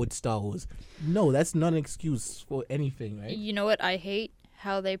is like old Star Wars. No, that's not an excuse for anything, right? You know what I hate?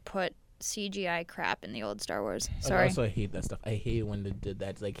 How they put CGI crap in the old Star Wars. Okay, Sorry. Also, I hate that stuff. I hate it when they did that.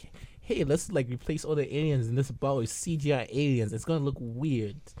 It's like, hey, let's like replace all the aliens in this ball with CGI aliens. It's gonna look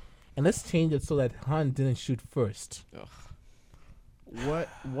weird, and let's change it so that Han didn't shoot first.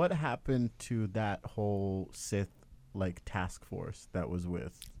 What happened to that whole Sith like task force that was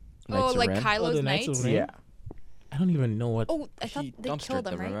with? Oh, Knights of like Ren. Kylo's the Knights of Knights? Ren? Yeah. I don't even know what. Oh, I thought He they dumpstered killed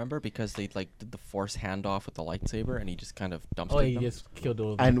them, right? remember? Because they like did the Force handoff with the lightsaber, and he just kind of dumpstered Oh, he them. just killed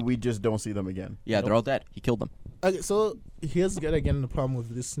all of them. And we just don't see them again. Yeah, they're all dead. He killed them. Okay, so here's again the problem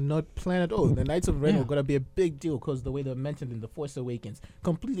with this. Not planned at all. The Knights of Ren Yeah. were gonna be a big deal because the way they're mentioned in the Force Awakens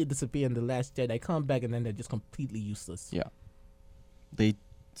completely disappear in the Last Jedi. Come back and then they're just completely useless. Yeah. They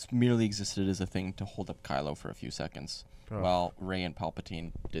merely existed as a thing to hold up Kylo for a few seconds, Oh. while Rey and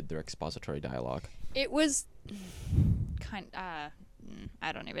Palpatine did their expository dialogue. It was kind.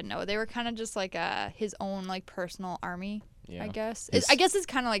 I don't even know. They were kind of just like his own like personal army. Yeah. I guess. His- I guess it's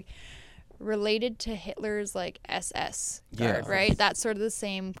kind of like related to Hitler's like SS guard, Yeah. right? That's sort of the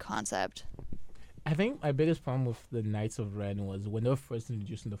same concept. I think my biggest problem with the Knights of Ren was when they were first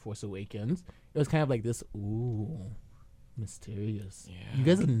introduced in the Force Awakens. It was kind of like this, ooh, mysterious. Yeah. You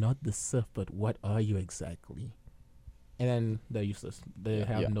guys are not the Sith, but what are you exactly? And then they're useless. They Yeah.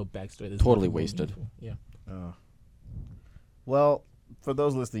 have Yeah. no backstory. There's Totally nothing more wasted. meaningful. Yeah. Well, For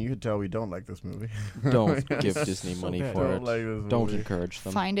those listening, you can tell we don't like this movie. Don't give Disney So money bad. for Don't it. like this Don't movie. encourage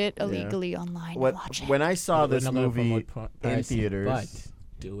them. Find it Yeah. illegally online. When, and watch it. when I saw We're this not gonna movie promote in piracy, theaters, but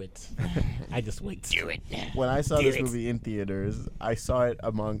do it. I just wait. Do it. when I saw Do this it. movie in theaters, I saw it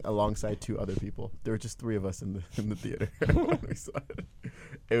alongside two other people. There were just three of us in the theater when we saw it.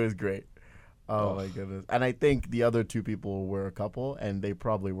 It was great. Oh my goodness! And I think the other two people were a couple, and they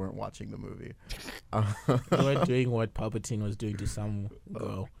probably weren't watching the movie. They were doing what Palpatine was doing to some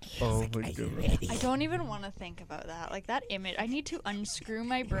girl. Oh Like, my "Are you goodness! ready?" I don't even want to think about that. Like that image, I need to unscrew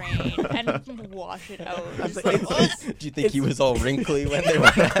my brain and wash it out. Just like, Do you think he was all wrinkly when they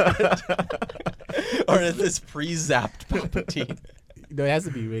went at it? Or is this pre-zapped Palpatine? No, it has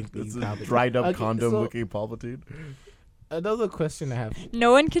to be wrinkly. It's a Palpatine. dried up Okay, condom so looking Palpatine. Another question I have.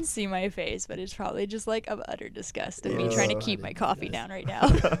 no one can see my face, but it's probably just like of utter disgust of me trying to Yeah. keep my coffee down right now.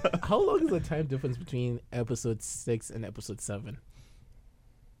 How long is the time difference between episode 6 and episode 7?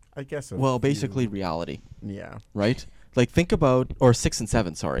 I guess. Well, basically reality, Yeah. right? Like think about, or 6 and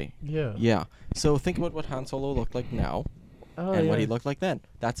 7, sorry. Yeah. Yeah. So think about what Han Solo looked like now Oh, and yeah. what he looked like then.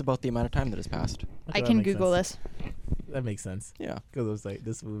 That's about the amount of time that has passed. Okay, I that can makes Google sense. this. That makes sense. Yeah. Because it was like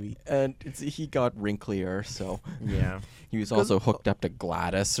this movie. And he got wrinklier, so Yeah. he was also hooked up to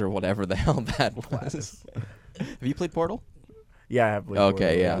Gladys or whatever the hell that was. Have you played Portal? Yeah. I have played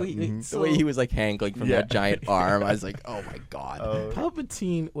Okay, yeah. Portal, Wait, Mhm. The way he was like hangling from Yeah. that giant arm, I was like, oh my god.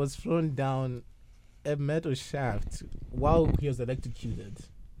 Palpatine was thrown down a metal shaft while he was electrocuted.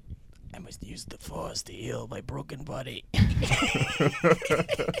 I must use the Force to heal my broken body.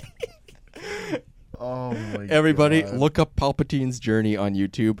 Oh my. Everybody, God. look up Palpatine's journey on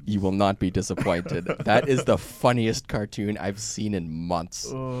YouTube. You will not be disappointed. That is the funniest cartoon I've seen in months.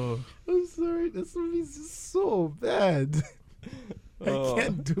 Oh, I'm sorry, this movie's just so bad. Oh. I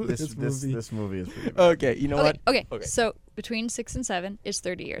can't do this, movie. this movie is pretty bad. Okay, you know Okay, what? okay, Okay. so between 6 and 7 is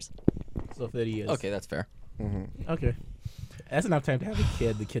 30 years. So 30 years. Okay, that's fair. Okay. That's enough time to have a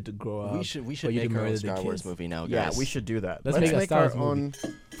kid, the kid to grow up. We should for you to make our own murder the Star Wars kids. movie now, Yeah, guys. we should do that. Let's make a Star our Wars own.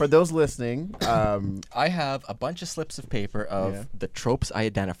 For those listening, I have a bunch of slips of paper of Yeah. the tropes I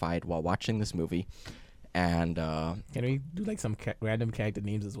identified while watching this movie, and Can we do like some random character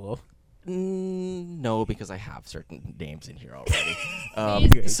names as well? no, because I have certain names in here already.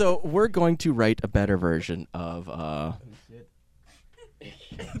 Please. So we're going to write a better version of like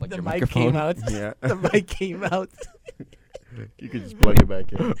The your mic microphone. came out. yeah, The mic came out. you could just plug it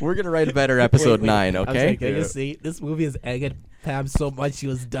back in. We're gonna write a better episode Wait, 9, I'm sorry, okay? can I just say this movie has angered Pam so much she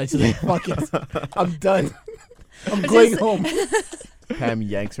was done. She's like, fuck it, I'm done. I'm going home. Pam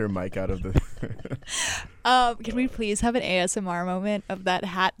yanks her mic out of the. Can we please have an ASMR moment of that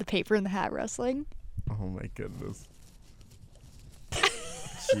hat, the paper and the hat rustling? Oh my goodness.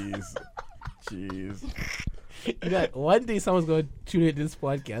 Jeez. You know, one day someone's going to tune in this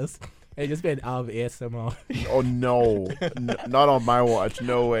podcast and just be an hour of ASMR. Oh no, not on my watch.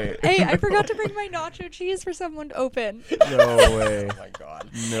 No way. Hey, I forgot to bring my nacho cheese for someone to open. No way. Oh my god.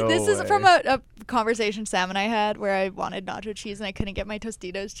 No. This is way. from a conversation Sam and I had where I wanted nacho cheese and I couldn't get my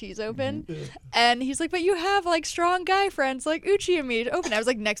Tostitos cheese open. And he's like, but you have like strong guy friends like Uchi and me to open. I was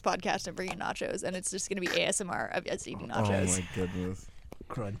like, next podcast I'm bringing nachos and it's just going to be ASMR of us eating Oh nachos. my goodness.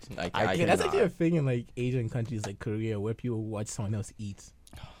 Crunch. I Yeah, that's cannot. actually a thing in like Asian countries like Korea where people watch someone else eat.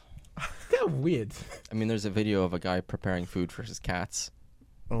 It's kind of weird. I mean, there's a video of a guy preparing food for his cats.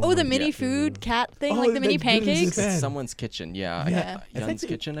 Oh, the my mini God. food cat thing, Oh, like the mini that's really pancakes. Japan. Someone's kitchen, yeah. Yeah. I Young's think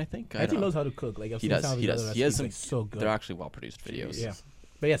kitchen, I think. I think he don't know. knows how to cook. Like I've He seen does. some of He his does. other He has recipes, some. like, so good. They're actually well-produced videos. Yeah.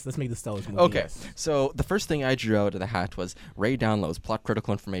 But yes, let's make the Star Wars movie. Okay, yes. so the first thing I drew out of the hat was Ray downloads plot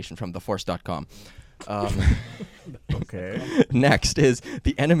critical information from theforce.com. Okay. Next is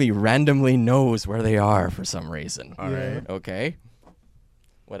the enemy randomly knows where they are for some reason. All right. Okay.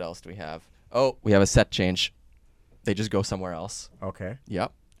 What else do we have? Oh, we have a set change. They just go somewhere else. Okay.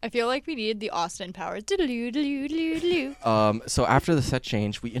 Yep. I feel like we need the Austin Powers. Diddle-oo, diddle-oo, diddle-oo, diddle-oo. So after the set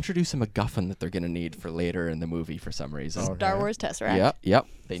change, we introduce a MacGuffin that they're going to need for later in the movie for some reason. Okay. Star Wars Tesseract. Yep.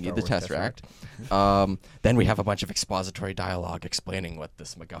 They Star need the Wars Tesseract. Then we have a bunch of expository dialogue explaining what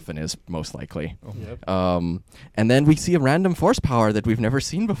this MacGuffin is, most likely. Yep. And then we see a random force power that we've never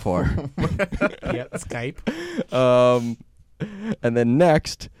seen before. Yep. Skype. And then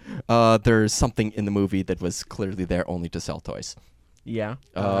next, there's something in the movie that was clearly there only to sell toys. Yeah.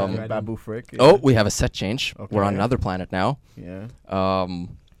 Um, Babu Frick. Oh, we have a set change. We're on Okay. another planet now. Yeah.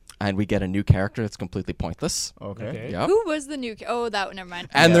 And we get a new character that's completely pointless. Okay. Okay. Yep. Who was the new? Oh, that one. Never mind.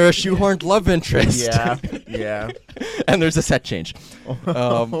 And Yeah. they're a shoehorned love interest. Yeah. Yeah. And there's a set change.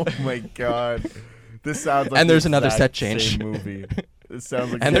 Oh my god. This sounds like And the there's another exact set change. Same movie. It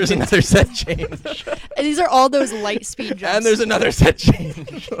sounds like. And there's another set change. And these are all those light speed jumps. And there's another set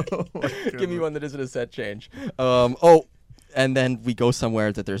change. Oh my Give me goodness. one that isn't a set change. And then we go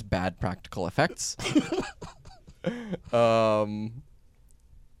somewhere that there's bad practical effects.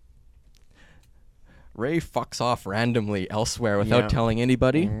 Ray fucks off randomly elsewhere without Yeah. telling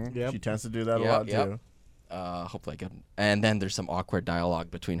anybody. Mhm. Yep. She tends to do that a Yep, lot yep. too. Hopefully I get. And then there's some awkward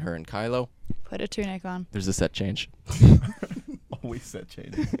dialogue between her and Kylo. Put a tunic on. There's a set change. Always set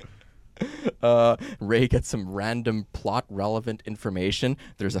changes. Ray gets some random plot relevant information.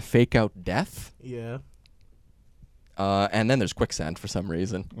 There's a fake out death. Yeah. And then there's quicksand for some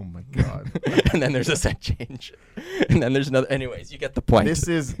reason. Oh my god. And then there's a set change. And then there's another. Anyways, you get the point. This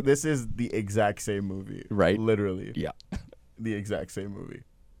is the exact same movie. Right. Literally. Yeah. The exact same movie.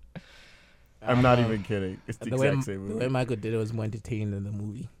 I'm not even kidding. It's the exact same The way movie. Michael did it was more entertaining than the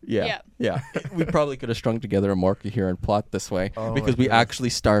movie. Yeah. We probably could have strung together a more coherent plot this way Oh because my we goodness. actually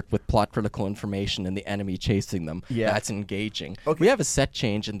start with plot critical information and the enemy chasing them. Yeah. That's engaging. Okay. We have a set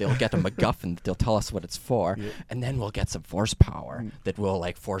change and they'll get a MacGuffin that they'll tell us what it's for. Yeah. And then we'll get some force power that we'll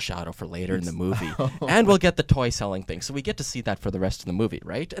like foreshadow for later in the movie. Oh And we'll get the toy selling thing. So we get to see that for the rest of the movie,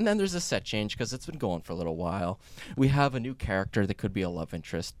 right? And then there's a set change because it's been going for a little while. We have a new character that could be a love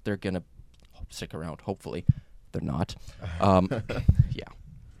interest. They're going to stick around, hopefully. They're not. Yeah.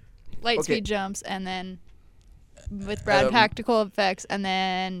 Light Okay. speed jumps, and then with Brad practical effects, and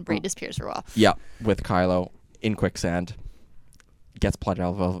then Ray disappears for a while. Yeah, with Kylo in quicksand. Gets plotted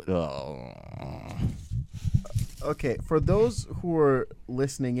out of. Okay, for those who are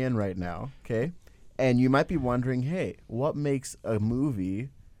listening in right now, okay, and you might be wondering, hey, what makes a movie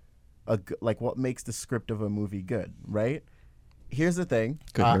what makes the script of a movie good, right? Here's the thing.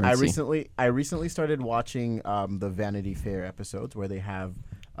 Good I currency. recently started watching the Vanity Fair episodes where they have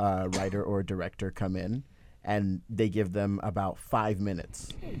a writer or a director come in and they give them about 5 minutes.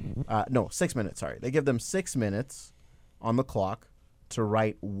 No, 6 minutes, sorry. They give them 6 minutes on the clock to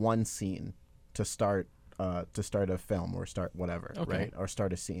write one scene to start a film or start whatever, Okay. right? Or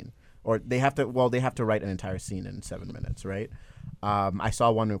start a scene. Or they have to write an entire scene in 7 minutes, right? I saw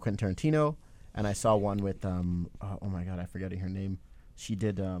one with Quentin Tarantino. And I saw one with oh my god, I'm forgetting her name. She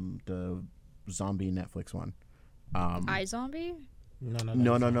did the zombie Netflix one. iZombie?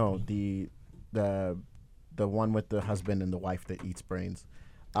 No. The one with the husband and the wife that eats brains.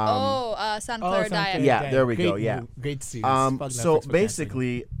 Santa Clara Diet. Yeah, there we go, Great yeah. Great series. Fuck So Netflix for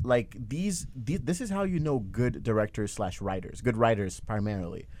basically, like these, this is how you know good directors / writers, good writers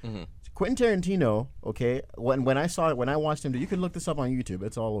primarily. Mm-hmm. Quentin Tarantino, okay, when I watched him, you can look this up on YouTube.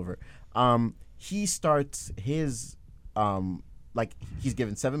 It's all over. He starts his like he's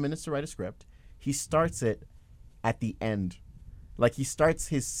given 7 minutes to write a script. He starts it at the end, like he starts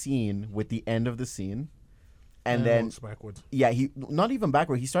his scene with the end of the scene, and then it's backwards. yeah, he not even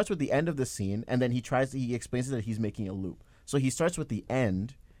backward. He starts with the end of the scene, and then he explains that he's making a loop. So he starts with the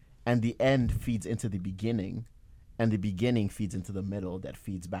end, and the end feeds into the beginning, and the beginning feeds into the middle that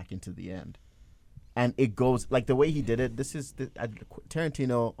feeds back into the end. And it goes like the way he did it. This is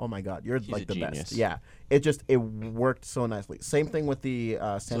Tarantino. Oh my God, you're He's like a the genius. best. Yeah, it worked so nicely. Same thing with the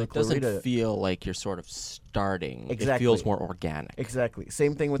So Santa it doesn't Clarita. feel like you're sort of starting. Exactly. It feels more organic. Exactly.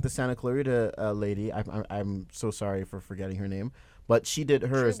 Same thing with the Santa Clarita lady. I'm so sorry for forgetting her name, but she did Drew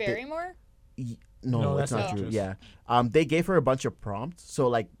hers. Barrymore? No, No, it's that's not not true. true. Yeah. They gave her a bunch of prompts. So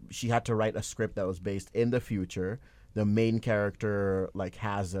like she had to write a script that was based in the future. The main character like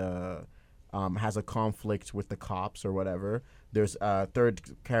has a conflict with the cops or whatever. There's a third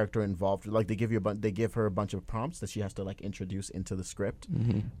character involved. Like they give her a bunch of prompts that she has to like introduce into the script.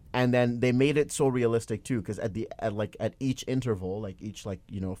 And then they made it so realistic too, because at each interval, like each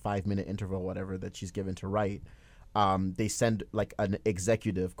 5 minute interval, whatever that she's given to write, they send like an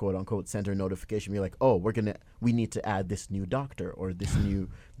executive, quote unquote, send her notification, be like, oh, we need to add this new doctor or this new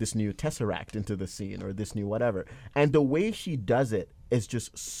tesseract into the scene or this new whatever. And the way she does it is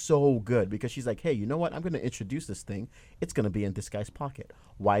just so good because she's like, hey, you know what? I'm going to introduce this thing. It's going to be in this guy's pocket.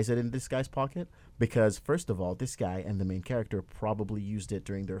 Why is it in this guy's pocket? Because first of all, this guy and the main character probably used it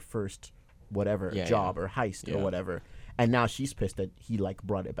during their first whatever job or heist or whatever. And now she's pissed that he like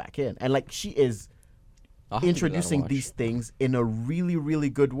brought it back in. And like she is I'll have to give that a introducing watch. these things in a really, really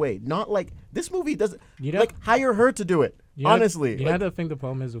good way. Not like this movie doesn't You know- like hire her to do it. Honestly. You know what I think the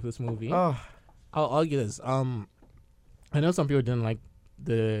problem is with this movie? Oh, I'll argue this. I know some people didn't like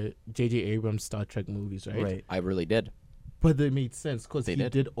the J.J. Abrams Star Trek movies, right? right. I really did. But they made sense because They he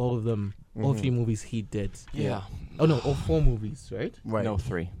did. did all of them. All 3 movies he did. Yeah. Oh no, all 4 movies, right? Right. No,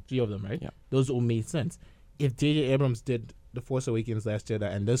 3. 3 of them, right? Yeah. Those all made sense. If J.J. Abrams did The Force Awakens, Last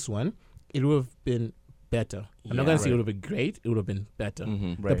Jedi, and this one, it would have been better. I'm not gonna say Right. it would have been great. It would have been better.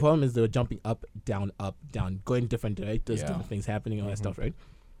 Mm-hmm. Right. The problem is they were jumping up, down, going different directors, Yeah. different things happening, all that Mhm. stuff, right?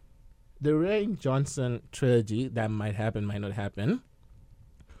 The Rian Johnson trilogy that might happen, might not happen.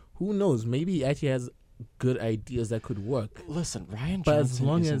 Who knows? Maybe he actually has good ideas that could work. Listen, Ryan But Johnson as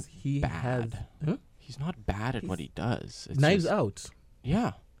long isn't as he has bad. Huh? He's not bad at what he does. It's Knives just- Out,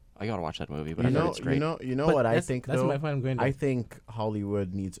 Yeah, I gotta watch that movie, but You I heard know, it's great. you know But what I that's- think That's though. my point. I'm going. I think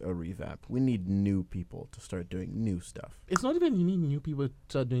Hollywood needs a revamp. We need new people to start doing new stuff. It's not even you need new people to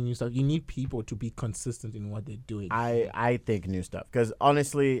start doing new stuff. You need people to be consistent in what they're doing. I think new stuff because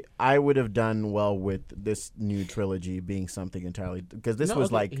honestly, I would have done well with this new trilogy being something entirely because this No, was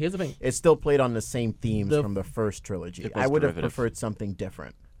okay, like here's the thing. it still played on the same themes The- from the first trilogy. It was I would have derivative. preferred something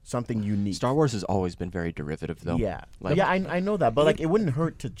different, something unique. Star Wars has always been very derivative, though. Yeah, Like- yeah, I know that, but like it wouldn't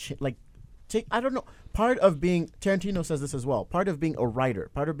hurt to take. I don't know. Part of being Tarantino says this as well. Part of being a writer,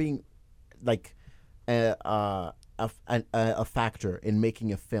 part of being like a factor in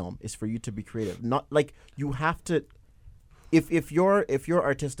making a film is for you to be creative. Not like you have to. If your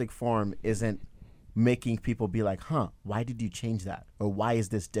artistic form isn't making people be like, huh, why did you change that, or why is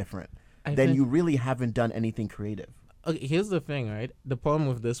this different? I Then think- you really haven't done anything creative. Okay, here's the thing, right? The problem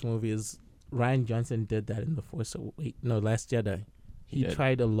with this movie is Ryan Johnson did that in Last Jedi. He did.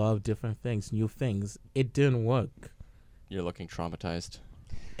 tried a lot of different things, new things. It didn't work, You're looking traumatized.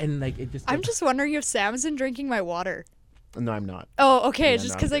 and like it just. I'm just wondering if Sam's been drinking my water. No, I'm not. Oh, okay. Yeah, It's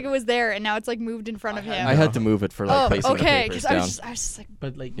just no, because I'm like it was there and now it's like moved in front of him. I had to move it for like Oh, placing okay. the papers Because I down. was just like,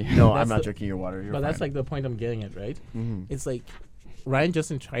 But like, No, I'm that's not the- drinking your water. You're But that's fine. like the point I'm getting at, right? Mhm. It's like Ryan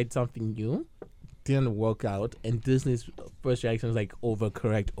Johnson tried something new, didn't work out, and Disney's first reaction was like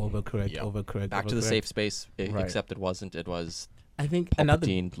overcorrect. Yep. Back to the safe space, Right. except it wasn't. It was I think another.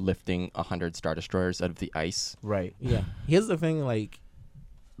 Palpatine lifting 100 Star Destroyers out of the ice. Right. Yeah. Here's the thing, like,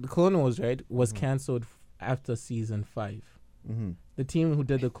 the Clone Wars, right, Mm-hmm. was canceled after season 5. Mm-hmm. The team who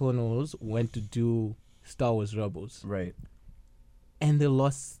did the Clone Wars went to do Star Wars Rebels, Right. and they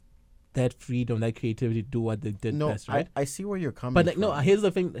lost that freedom, that creativity to do what they did No, best, right? I see where you're coming But like, from. no, here's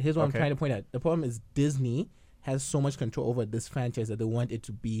the thing. Here's what I'm Okay. trying to point out. The problem is Disney has so much control over this franchise that they want it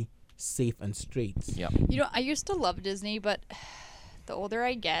to be safe and straight. Yeah. you know, I used to love Disney, but the older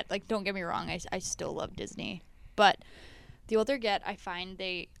I get, like, don't get me wrong, I still love Disney. But the older I get, I find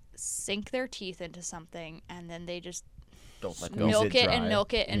they sink their teeth into something and then they just Don't let Squeeze go. milk it dry. and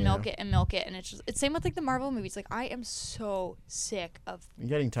milk it and Yeah. milk it and milk it. And it's same with like the Marvel movies. Like, I am so sick of I'm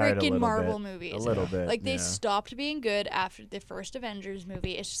getting tired a freaking little Marvel bit. movies. A little bit. Like, they yeah. stopped being good after the first Avengers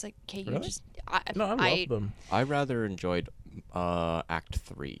movie. It's just like, okay, you Really? just No, I love them. I rather enjoyed Act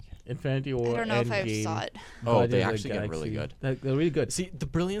 3. Infinity War. I don't know if I Endgame, saw it. Oh, they Guardians of the actually get really Galaxy. good. They're really good. See, the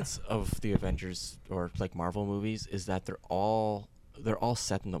brilliance of the Avengers or like Marvel movies is that they're all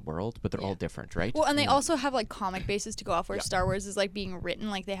set in the world, but they're all different, right? Well, and they also have like comic bases to go off where Yeah. Star Wars is like being written,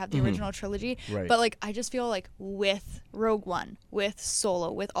 like they have the Mhm. original trilogy. Right. But like, I just feel like with Rogue One, with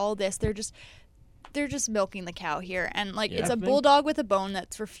Solo, with all this, they're just milking the cow here, and like Yeah. it's I a think- bulldog with a bone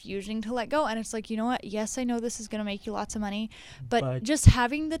that's refusing to let go. And it's like, you know what? Yes, I know this is gonna make you lots of money, but But- just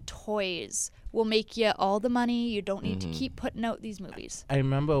having the toys will make you all the money. You don't need Mhm. to keep putting out these movies. I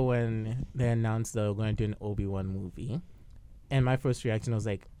remember when they announced they were going to do an Obi-Wan movie, and my first reaction was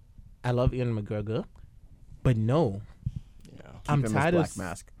like, I love Ian McGregor, but no, Yeah. I'm Keep him as tired Black of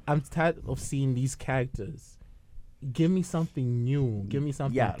Mask. I'm tired of seeing these characters. Give me something new. Give me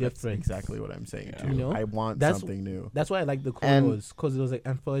something Yeah, that's different. exactly what I'm saying Yeah. too. You know? I want That's- something new. That's why I like the Clone And- Wars, because it was like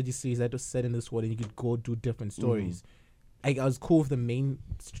anthology series that was set in this world, and you could go do different stories. I was cool with the main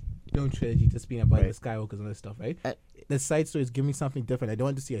film trilogy just being about Right. the Skywalkers and other stuff, right? Uh, The side stories give me something different. I don't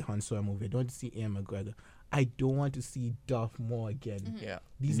want to see a Han Solo movie. I don't want to see Ian McGregor. I don't want to see Darth Maul again. Mm-hmm. Yeah.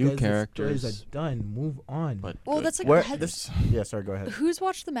 These New guys' characters, stories are done. Move on. but Well, good. that's like Where had- this? Yeah, sorry. Go ahead. who's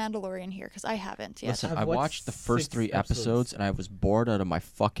watched The Mandalorian here? Because I haven't yet. Listen, I've I watched watched the first 6 3 episodes. episodes and I was bored out of my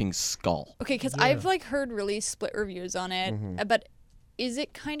fucking skull. Okay, because Yeah. I've like heard really split reviews on it, Mhm. but is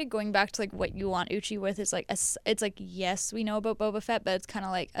it kind of going back to like what you want Uchi with? Is like it's like, yes, we know about Boba Fett, but it's kind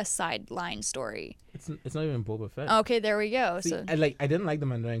of like a sideline story. it's not even Boba Fett. Okay, there we go. See, So I didn't like the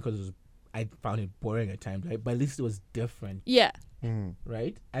Mandalorian because I found it boring at times, right? But at least it was different, yeah, Mhm.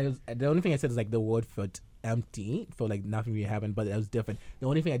 right? The only thing I said is like the word felt empty, felt like nothing really happened, but it was different. The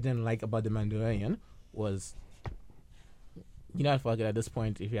only thing I didn't like about the Mandalorian was, you know, I forget at this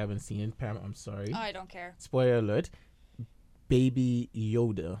point if you haven't seen it, Pam, I'm sorry. I don't care. Spoiler alert: Baby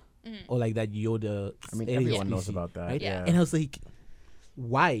Yoda, Mhm. or like that Yoda. I mean, alien everyone knows species, about that. right? Yeah. And I was like,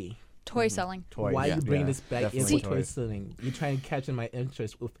 why? Toy selling. Toys. Why you bring Yeah, this back in definitely for toy toys. selling? You're trying to catch my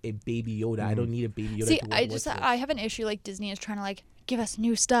interest with a Baby Yoda. I don't need a Baby Yoda. See, to I watch just this. I have an issue like Disney is trying to like give us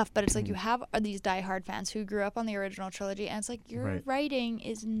new stuff, but it's Mm-hmm. like you have these diehard fans who grew up on the original trilogy, and it's like your Right. writing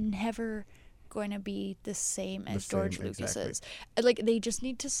is never going to be the same as same, George exactly. Lucas's. Like they just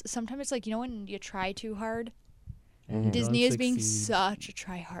need to. Sometimes it's like, you know, when you try too hard. Mm-hmm. You Disney don't is being succeed. such a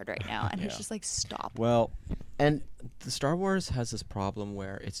try hard right now, and it's Yeah. just like stop. Well, And the Star Wars has this problem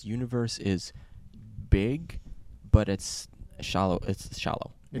where its universe is big, but it's shallow. It's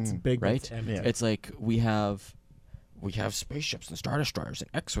shallow. It's big, but right? it's empty. Yeah. It's like we have spaceships and Star Destroyers and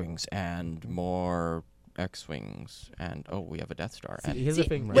X-wings and more X-wings and we have a Death Star. See, And here's See, the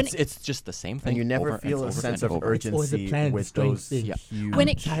thing, when right? it's just the same thing. and you never over and feel a over sense and of over. It's always a urgency planet with destroying those things. Yeah. huge. When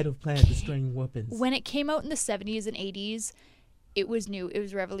it Tired of planet destroying weapons. When it came out in the 70s and 80s, it was new. It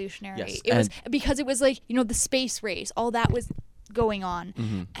was revolutionary. Yes, It was because it was like, you know, the space race, all that was going on.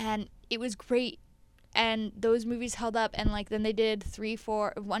 Mm-hmm. And it was great. And those movies held up, and like then they did 3,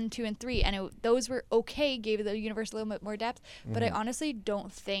 4, 1, 2, and 3, and those were okay, gave the universe a little bit more depth. But I honestly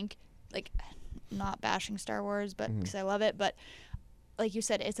don't think, like, not bashing Star Wars, but because I love it, but like you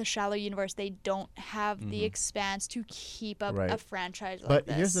said, it's a shallow universe. They don't have the expanse to keep up Right. a franchise like But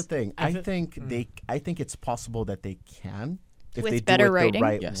this. here's the thing. I I thi- think I think it's possible that they can if With they better do it writing? the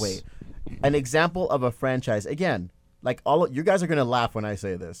right Yes. way. An example of a franchise again. Like you guys are gonna laugh when I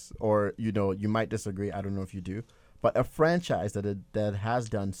say this, or you might disagree. I don't know if you do, but a franchise that has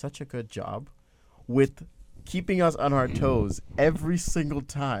done such a good job with keeping us on our toes every single I'm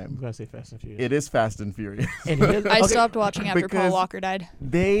time. gonna say Fast and Furious. It is Fast and Furious. And here's, I okay, stopped watching after Paul Because- Walker died.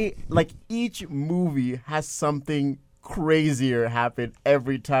 They like each movie has something crazier happen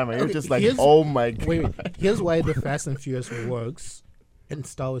every time, and you're Okay, just like, here's- oh my god. wait. Here's why the Fast and Furious works, and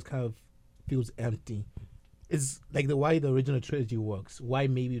Star Wars kind of feels empty. It's like why the original trilogy works. Why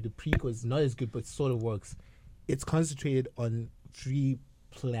maybe the prequel is not as good, but sort of works. It's concentrated on 3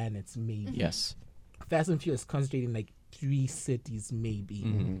 planets, maybe. Yes. Fast and Furious concentrating like 3 cities,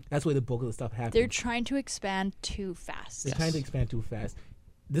 maybe. That's where the bulk of the stuff happens. They're trying to expand too fast. They're trying to expand too fast.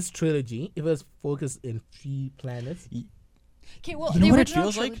 This trilogy, if it was focused in 3 planets, Okay, well, You the know what it original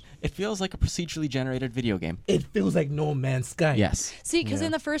feels like? trilogy- It feels like a procedurally generated video game. it feels like No Man's Sky. Yes. See, because Yeah.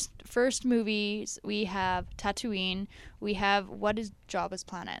 in the first movies, we have Tatooine. We have what is Jabba's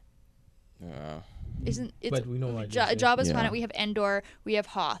planet? Isn't it's But we know what Jabba's Yeah. planet? We have Endor. We have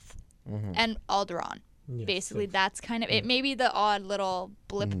Hoth, Mm-hmm. and Alderaan. Yes, Basically, so- that's kind of it. Maybe the odd little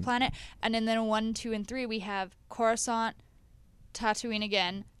blip planet, and then 1, 2, and 3 we have Coruscant, Tatooine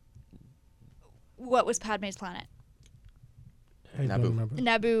again. What was Padme's planet? I don't Naboo. remember.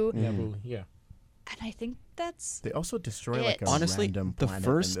 Naboo, Naboo, yeah. and I think that's They also destroy like a Honestly, random the planet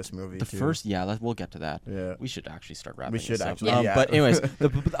first in this movie the too. first we'll get to that. Yeah. We should actually start wrapping. We should this up. actually, yeah. But anyways,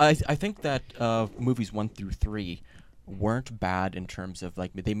 I think that movies 1 through 3 weren't bad in terms of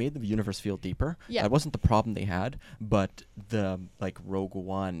like they made the universe feel deeper. Yeah. That wasn't the problem they had, but the like Rogue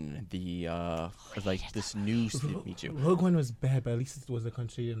One, the this new Me Too. Rogue One was bad, but at least it was a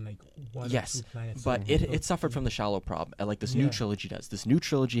country in like 1 or 2 Yes, planets. but it suffered from the shallow problem, like this new Yeah. trilogy does. This new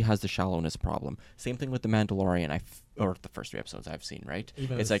trilogy has the shallowness problem. Same thing with the Mandalorian. Or the first 3 episodes I've seen. Right?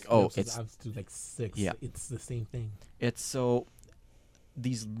 Even It's the like episodes it's up to like 6. Yeah. It's the same thing. it's so.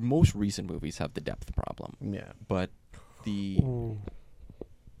 These most recent movies have the depth problem, Yeah. but the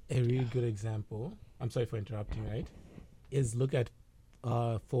A really good example, I'm sorry for interrupting, right? Is look at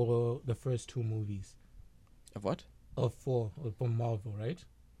for the first 2 movies of what? of 4 from Marvel, right?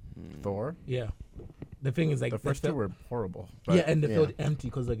 Thor. Yeah. The thing is like The they first two felt- were horrible. yeah, and they felt empty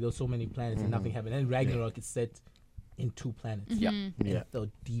because like there were so many planets and Mm-hmm. nothing happened. And Ragnarok is set in 2 planets. Yeah. Mhm. And Yeah. it felt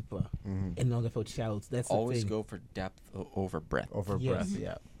deeper Mhm. and longer felt shallow. So that's Always the thing. go for depth over breadth. Over Yes. breath.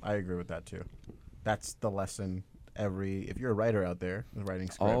 Yeah, I agree with that too. That's the lesson. If you're a writer out there writing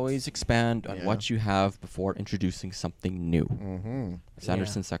scripts, Always expand on Yeah. what you have before introducing something new. Mm-hmm. It's Yeah.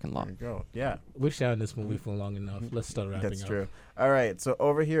 Anderson's second law. There you go. Yeah, We've shown this movie for long enough. Let's start wrapping that's up. true. All right, so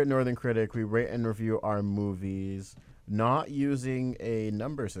over here at Northern Critic, we rate and review our movies not using a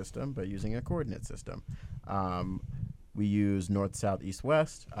number system, but using a coordinate system. We use north, south, east,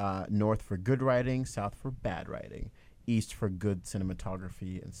 west. North for good writing, south for bad writing, east for good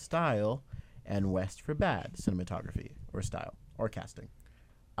cinematography and style, and west for bad cinematography or style or casting.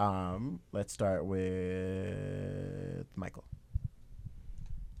 Let's start with Michael.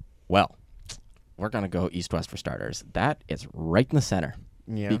 Well, we're going to go east-west for starters. That is right in the center.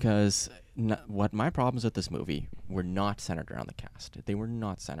 Yeah. Because what my problems with this movie were not centered around the cast. They were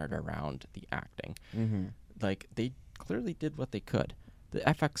not centered around the acting. Mm-hmm. Like, they clearly did what they could. The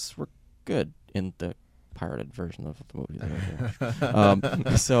FX were good in the pirated version of the movie that I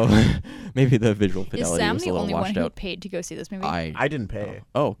watched. So maybe the visual Is fidelity Sam was a the little only one washed who out. paid to go see this movie? I didn't pay.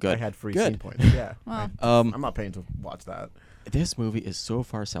 Oh, good. I had free Good. scene points. Yeah. Wow. I'm not paying to watch that. This movie is so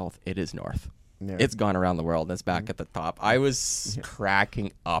far south, it is north. Yeah. It's gone around the world and it's back Mhm. at the top. I was Yeah.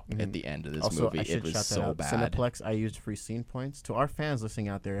 cracking up Mhm. at the end of this Also, movie. I should It was shout that so out. bad. Cineplex, I used free scene points. To our fans listening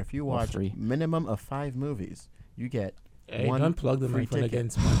out there, if you Well, watch free. minimum of 5 movies, you get Hey, one don't plug them free if we're not ticket. getting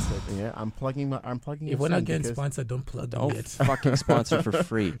sponsored. Yeah, I'm plugging. If we're us not in getting because sponsored, don't plug them Don't yet. fucking sponsor for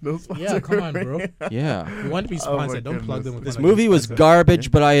free. no Yeah, sponsor come on, for bro. me. Yeah. You want to be Oh my sponsored, don't plug them. goodness. if This we're not movie getting was sponsored.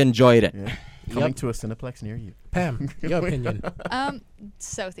 garbage, but I enjoyed it. Yeah. Coming Yep. to a Cineplex near you. Pam, your opinion.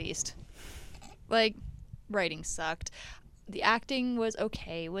 Southeast. Like, writing sucked. The acting was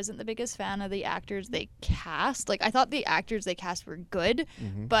okay. Wasn't the biggest fan of the actors they cast. Like, I thought the actors they cast were good,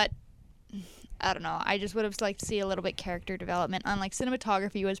 Mhm. but I don't know. I just would have liked to see a little bit character development. And like,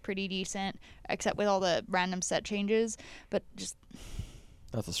 cinematography was pretty decent, except with all the random set changes. But just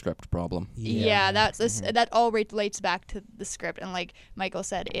That's a script problem. yeah, that's Mhm. that all relates back to the script. And like Michael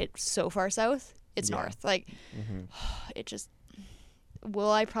said, it's so far south. It's Yeah. north. Like, Mhm. it just.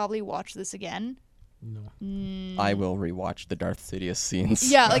 Will I probably watch this again? No. I will rewatch the Darth Sidious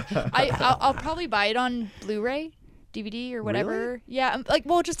scenes. Yeah, like I'll probably buy it on Blu-ray, DVD, or whatever. Yeah, like,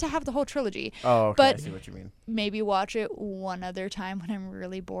 well, just to have the whole trilogy. Oh, okay. But- I see what you mean. Maybe watch it one other time when I'm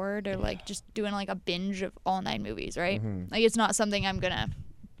really bored, or like just doing like a binge of all 9 movies. Right? Mhm. Like, it's not something I'm gonna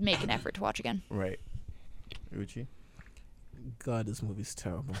make an effort to watch again. Right. Uchi? God, this movie's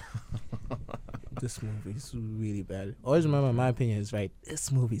terrible. This movie's really bad. Always remember, my opinion is right.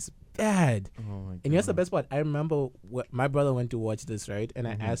 This movie's bad. Oh my And here's the goodness. best part. I remember my brother went to watch this, right? And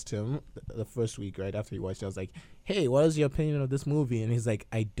Mhm. I asked him the first week, right after he watched it, I was like, hey, what is your opinion of this movie? And he's like,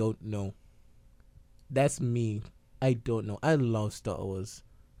 I don't know. That's me. I don't know. I love Star Wars.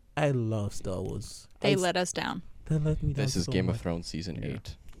 I love Star Wars. They let us down. They let me down This is so Game much. of Thrones season Yeah.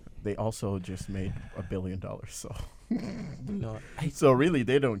 8. They also just made $1 billion, so No, so really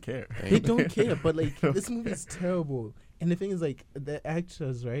they don't care. they don't care. But like, this movie's terrible. And the thing is, like, the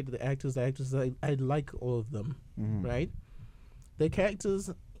actors, right? The actors, I like all of them, Mhm. right? The characters,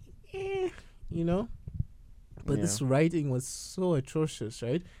 you know. But Yeah. this writing was so atrocious,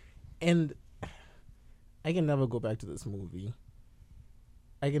 right? And I can never go back to this movie.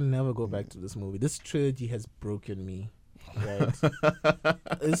 I can never go back to this movie. This trilogy has broken me. Right?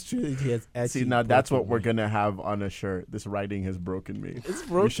 This trilogy has actually See, now that's broken what we're me. gonna have on a shirt. This writing has broken me. It's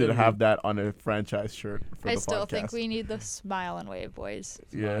broken. We should me. have that on a franchise shirt for I the still podcast. think we need the smile and wave, boys.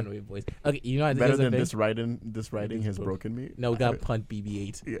 Yeah. Anyway, boys. Okay, you know what? Better here's the than thing. this writing. This writing is has broken. broken me. No, we got punt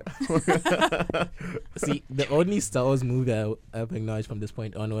BB-8. Yeah. See, the only Star Wars movie that I've acknowledged from this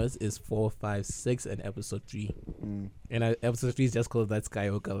point onwards is 4, 5, 6, and Episode 3. Mm, And Episode 3 is just called that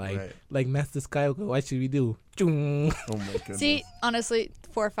Skywalker line. right. Like, Master Skywalker, what should we do? Chung. Oh my goodness. See, honestly,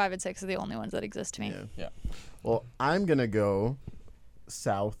 4, 5, and 6 are the only ones that exist to me. Yeah. Yeah. Well, I'm gonna go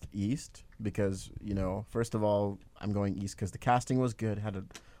southeast because first of all, I'm going east because the casting was good.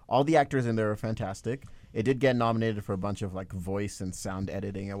 All the actors in there are fantastic. It did get nominated for a bunch of like voice and sound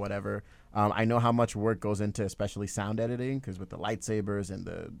editing or whatever. I know how much work goes into especially sound editing because with the lightsabers and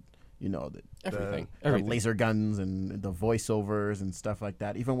the Everything. laser guns and the voiceovers and stuff like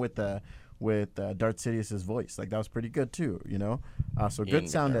that. Even with Darth Sidious's voice, like that was pretty good too. So good Ian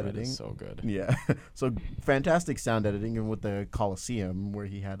sound McDiarmid editing. is so good. Yeah. So fantastic sound editing, and with the Coliseum where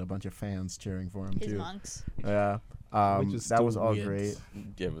he had a bunch of fans cheering for him His too. monks. Yeah. Which is That still was all weird. great.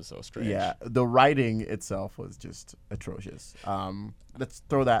 It was so strange. Yeah. The writing itself was just atrocious. Let's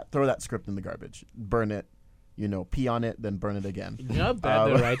throw that script in the garbage. Burn it. Pee on it, then burn it again. You know how bad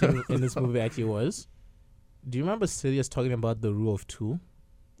the writing in this movie actually was? Do you remember Sidious talking about the rule of 2?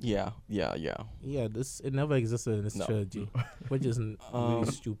 Yeah. Yeah, it never existed in this No. trilogy, which is really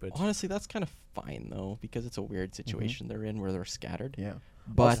stupid. Honestly, that's kind of fine though, because it's a weird situation they're in where they're scattered. Yeah.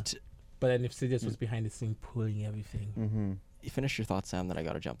 But But then if Sidious was behind the scene pulling everything, Mm-hmm. you finish your thoughts, Sam. Then I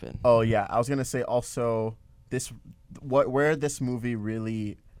gotta jump in. Oh yeah, I was gonna say also where this movie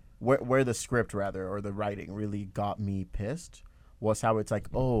really, where the script rather or the writing really got me pissed was how it's like,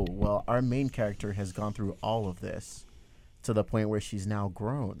 oh well, our main character has gone through all of this to the point where she's now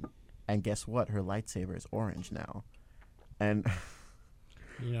grown, and guess what? Her lightsaber is orange now, and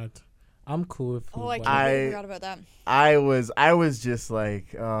you know, I'm cool with. Oh, I what- completely forgot about that. I was just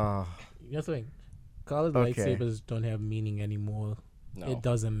like, oh You know something? Colored Okay. lightsabers don't have meaning anymore. No. It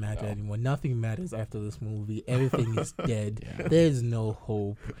doesn't matter No. anymore. Nothing matters after this movie. Everything is dead. Yeah. There's no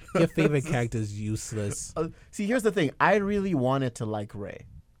hope. Your favorite character is useless. see, here's the thing. I really wanted to like Rey.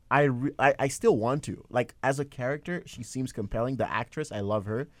 I still want to. Like, as a character, she seems compelling. The actress, I love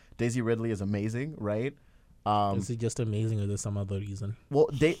her. Daisy Ridley is amazing, right? Is it just amazing, or there's some other reason? Well,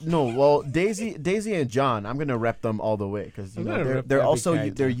 Daisy and John, I'm gonna rep them all the way because I'm gonna rep they're every also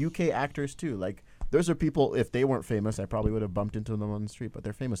character. they're UK actors too. Like, those are people. If they weren't famous, I probably would have bumped into them on the street. But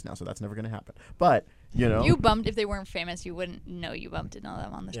they're famous now, so that's never gonna happen. But You bumped if they weren't famous, you wouldn't know you bumped into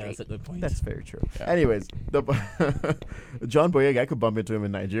them on the Yeah, street. that's a good point. that's very true. Yeah. Anyways, John Boyega, I could bump into him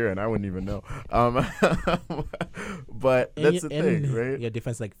in Nigeria and I wouldn't even know. But And that's you- the thing, and right? Your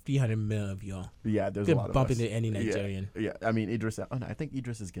defense like 300 million of y'all. Yeah, there's You a could lot of bump us. into any Yeah. Nigerian. Yeah, I mean Idris. Oh no, I think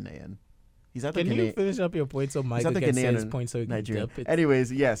Idris is Ghanaian. He's at the Can you finish up your point so Michael the can say Ghanaian his point so he can Nigerian. dip it?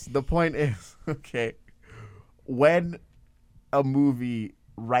 Anyways, yes, the point is okay. When a movie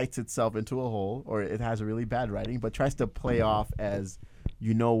writes itself into a hole, or it has a really bad writing, but tries to play off as,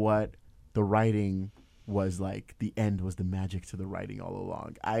 you know what, the writing was like the end was the magic to the writing all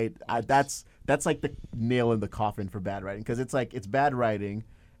along. That's like the nail in the coffin for bad writing, because it's like it's bad writing,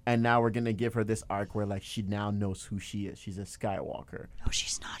 and now we're gonna give her this arc where like she now knows who she is. She's a Skywalker. No,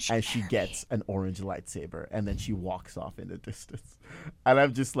 she's not. And she gets an orange lightsaber, and then she walks off in the distance. And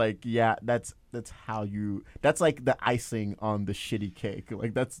I'm just like, yeah, that's like the icing on the shitty cake.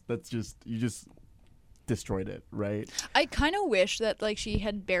 Like that's just you just destroyed it, right? I kind of wish that like she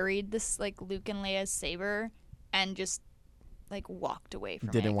had buried this like Luke and Leia's saber and just like walked away from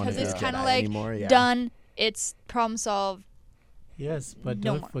Didn't it, want to because be it's a kind of Jedi like anymore, yeah. done. It's problem solved. Yes, but No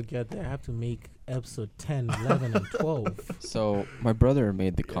don't more. forget they have to make episode 10, 11, and 12. So my brother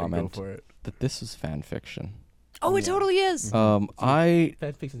made the Yeah, comment go for it. that this is fan fiction. Oh, it Yeah. totally is. I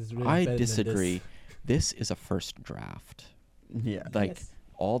Fan fiction is really I better disagree. Than This is a first draft. Yeah. this. Like Yes.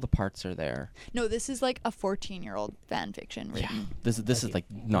 all the parts are there. No, this is like a 14-year-old fan fiction written. This is Okay. like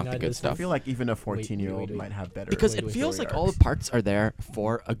not No, the good this I stuff. feel like even a 14-year-old wait. might have better. Because Wait, it wait, feels story like all arcs. the parts are there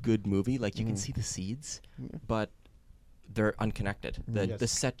for a good movie. Like you can Mhm. see the seeds, Yeah. but they're unconnected. The Yes. the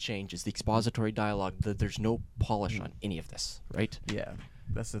set changes, the expository dialogue. There's no polish on any of this, right? Yeah,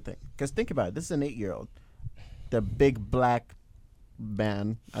 that's the thing. Because think about it. This is an 8-year-old. The big black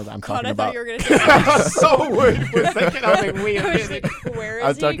man. I'm God, talking I about. thought you were gonna say that. so worried for a second. I was like, wait a I was minute. like, where is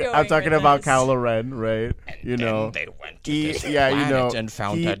I'm he talking. going I'm talking with about this? Kylo Ren, right? You know. they went to He- this yeah, you planet know, and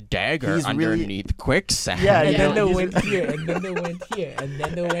found he- a dagger he's really- underneath quicksand. Yeah, And you then know, they he's- went here, and then they went here, and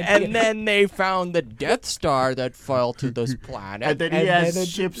then they went here. And then they found the Death Star that fell to this planet. And then he And has then it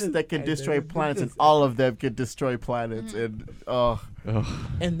ships did this, that can and then destroy it did planets, and this. all of them can destroy planets. And oh,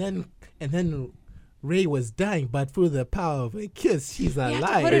 And then Ray was dying, but through the power of a kiss, she's We have to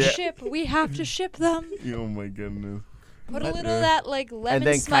alive. put a Yeah. ship. We have to ship them. oh my goodness! Put a But, little of that like lemon And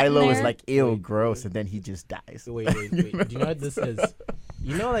then smut in Kylo is there. like, "Ew, Wait, gross," and then he just dies. Wait. Do you know what this is?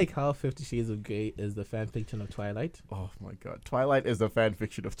 You know, like how 50 Shades of Grey is the fan fiction of Twilight? Oh my god, Twilight is the fan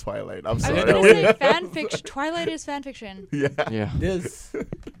fiction of Twilight. I'm I was sorry. gonna say fan fiction. Twilight is fan fiction. yeah. yeah.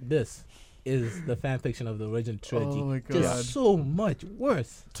 This is the fan fiction of the original trilogy. Oh my god. Just so much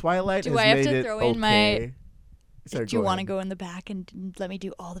worse. Twilight Do has I have made to it throw in my- okay. Sorry, Do you want to ahead. go in the back and let me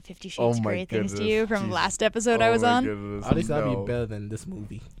do all the 50 Oh Shades my Grey things to goodness, you from jeez. last episode I was my on? goodness, At least that'll no. be better than this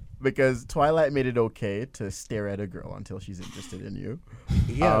movie. Because Twilight made it okay to stare at a girl until she's interested in you.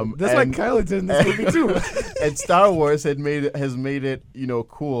 Yeah, that's what and- Kylo did in this movie too. And Star Wars has made it,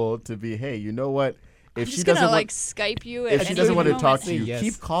 cool to be, hey, you know what? I'm If she just doesn't gonna want, like Skype you. if at she any doesn't want to moment. talk to Say you, yes.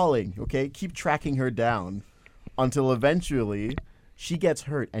 keep calling, okay? Keep tracking her down until eventually she gets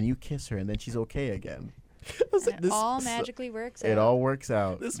hurt and you kiss her and then she's okay again. was like, And this, it all magically works. It out. all works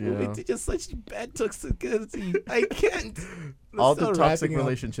out. this you movie know? teaches such bad toxicity. I can't. All Let's the start toxic wrapping up.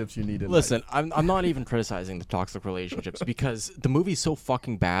 relationships you need in Listen, I'm not even criticizing the toxic relationships because the movie's so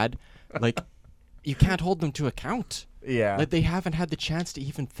fucking bad. Like, you can't hold them to account. life. Yeah. Like, they haven't had the chance to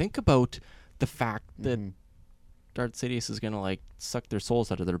even think about the fact that Mhm. Darth Sidious is gonna like suck their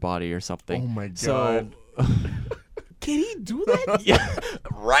souls out of their body or something. Oh my god. So, Can he do that? yeah,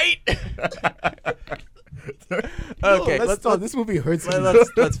 right. No, Okay, let's stop. This movie hurts me.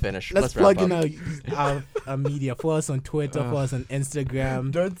 let's finish. Let's wrap plug in up. our media. Follow us on Twitter. Follow us on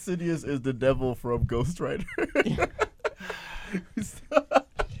Instagram. Darth Sidious is the devil from Ghost Rider.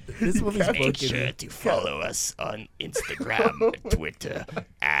 This movie's broken. to follow us on Instagram, Twitter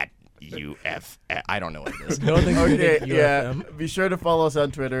at UF. I don't know what it is. Northern Okay, Critic yeah. UFM. Be sure to follow us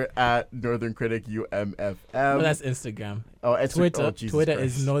on Twitter at Northern Critic UMFM. Well, that's Instagram. it's Twitter. oh, Jesus Twitter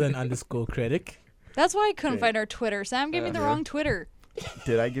Christ. is Northern_Critic. That's why I couldn't Okay. find our Twitter. Sam gave me the Yeah. wrong Twitter.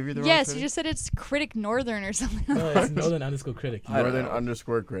 Did I give you the wrong Yes, Twitter? you just said it's Critic Northern or something. No, it's Northern_Critic. I don't Northern know.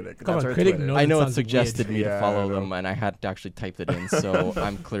 _ Critic. Come That's on, our Critic Twitter. Northern I know it sounds suggested weird. me Yeah, to follow I know. them, and I had to actually type it in, so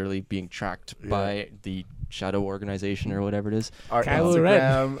I'm clearly being tracked Yeah. by the shadow organization or whatever it is. Our Kylo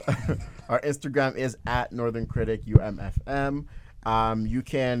Ren. Instagram, our Instagram is at Northern Critic UMFM. You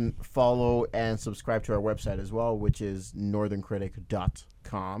can follow and subscribe to our website as well, which is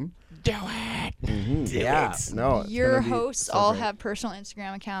northerncritic.com. Do it. Yeah, no. it's Your gonna be hosts so all great. have personal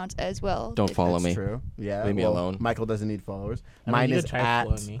Instagram accounts as well. Don't follow That's me. true. Yeah. Leave me well, alone. Michael doesn't need followers. I mean, Mine you is could try at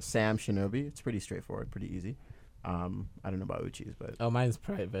following me. Sam Shinobi. It's pretty straightforward, pretty easy. I don't know about Uchi's, but Oh, mine's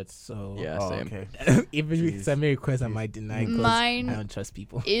private, so Yeah, oh, same. okay. if you Jeez. send me a request, I might deny because Mine I don't trust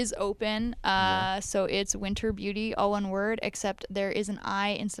people. Is open. Yeah. So it's Winter Beauty, all one word, except there is an I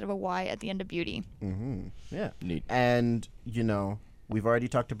instead of a Y at the end of beauty. Yeah. Neat. And we've already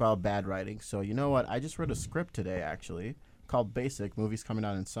talked about bad writing, so you know what? I just wrote a script today, actually, called Basic. Movies coming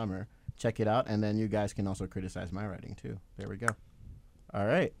out in summer. Check it out, and then you guys can also criticize my writing too. There we go. All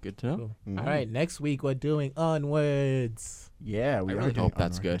right. Good to know. Cool. Mhm. All right, next week we're doing Onwards. Yeah, we I are really doing hope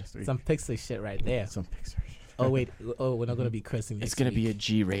that's Onward good. next week. Some Pixar shit right there. Some Pixar. Oh wait, we're not gonna be cursing. It's next gonna week. be a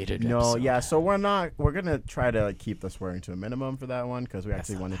G-rated. No, episode. yeah. So we're gonna try to keep the swearing to a minimum for that one because we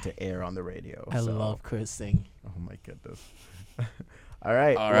actually wanted to air on the radio. I so. love cursing. Oh my goodness. All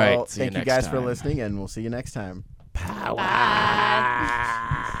right. All right, Well, see you thank you next guys for time. listening, and we'll see you next time. Power. Bye.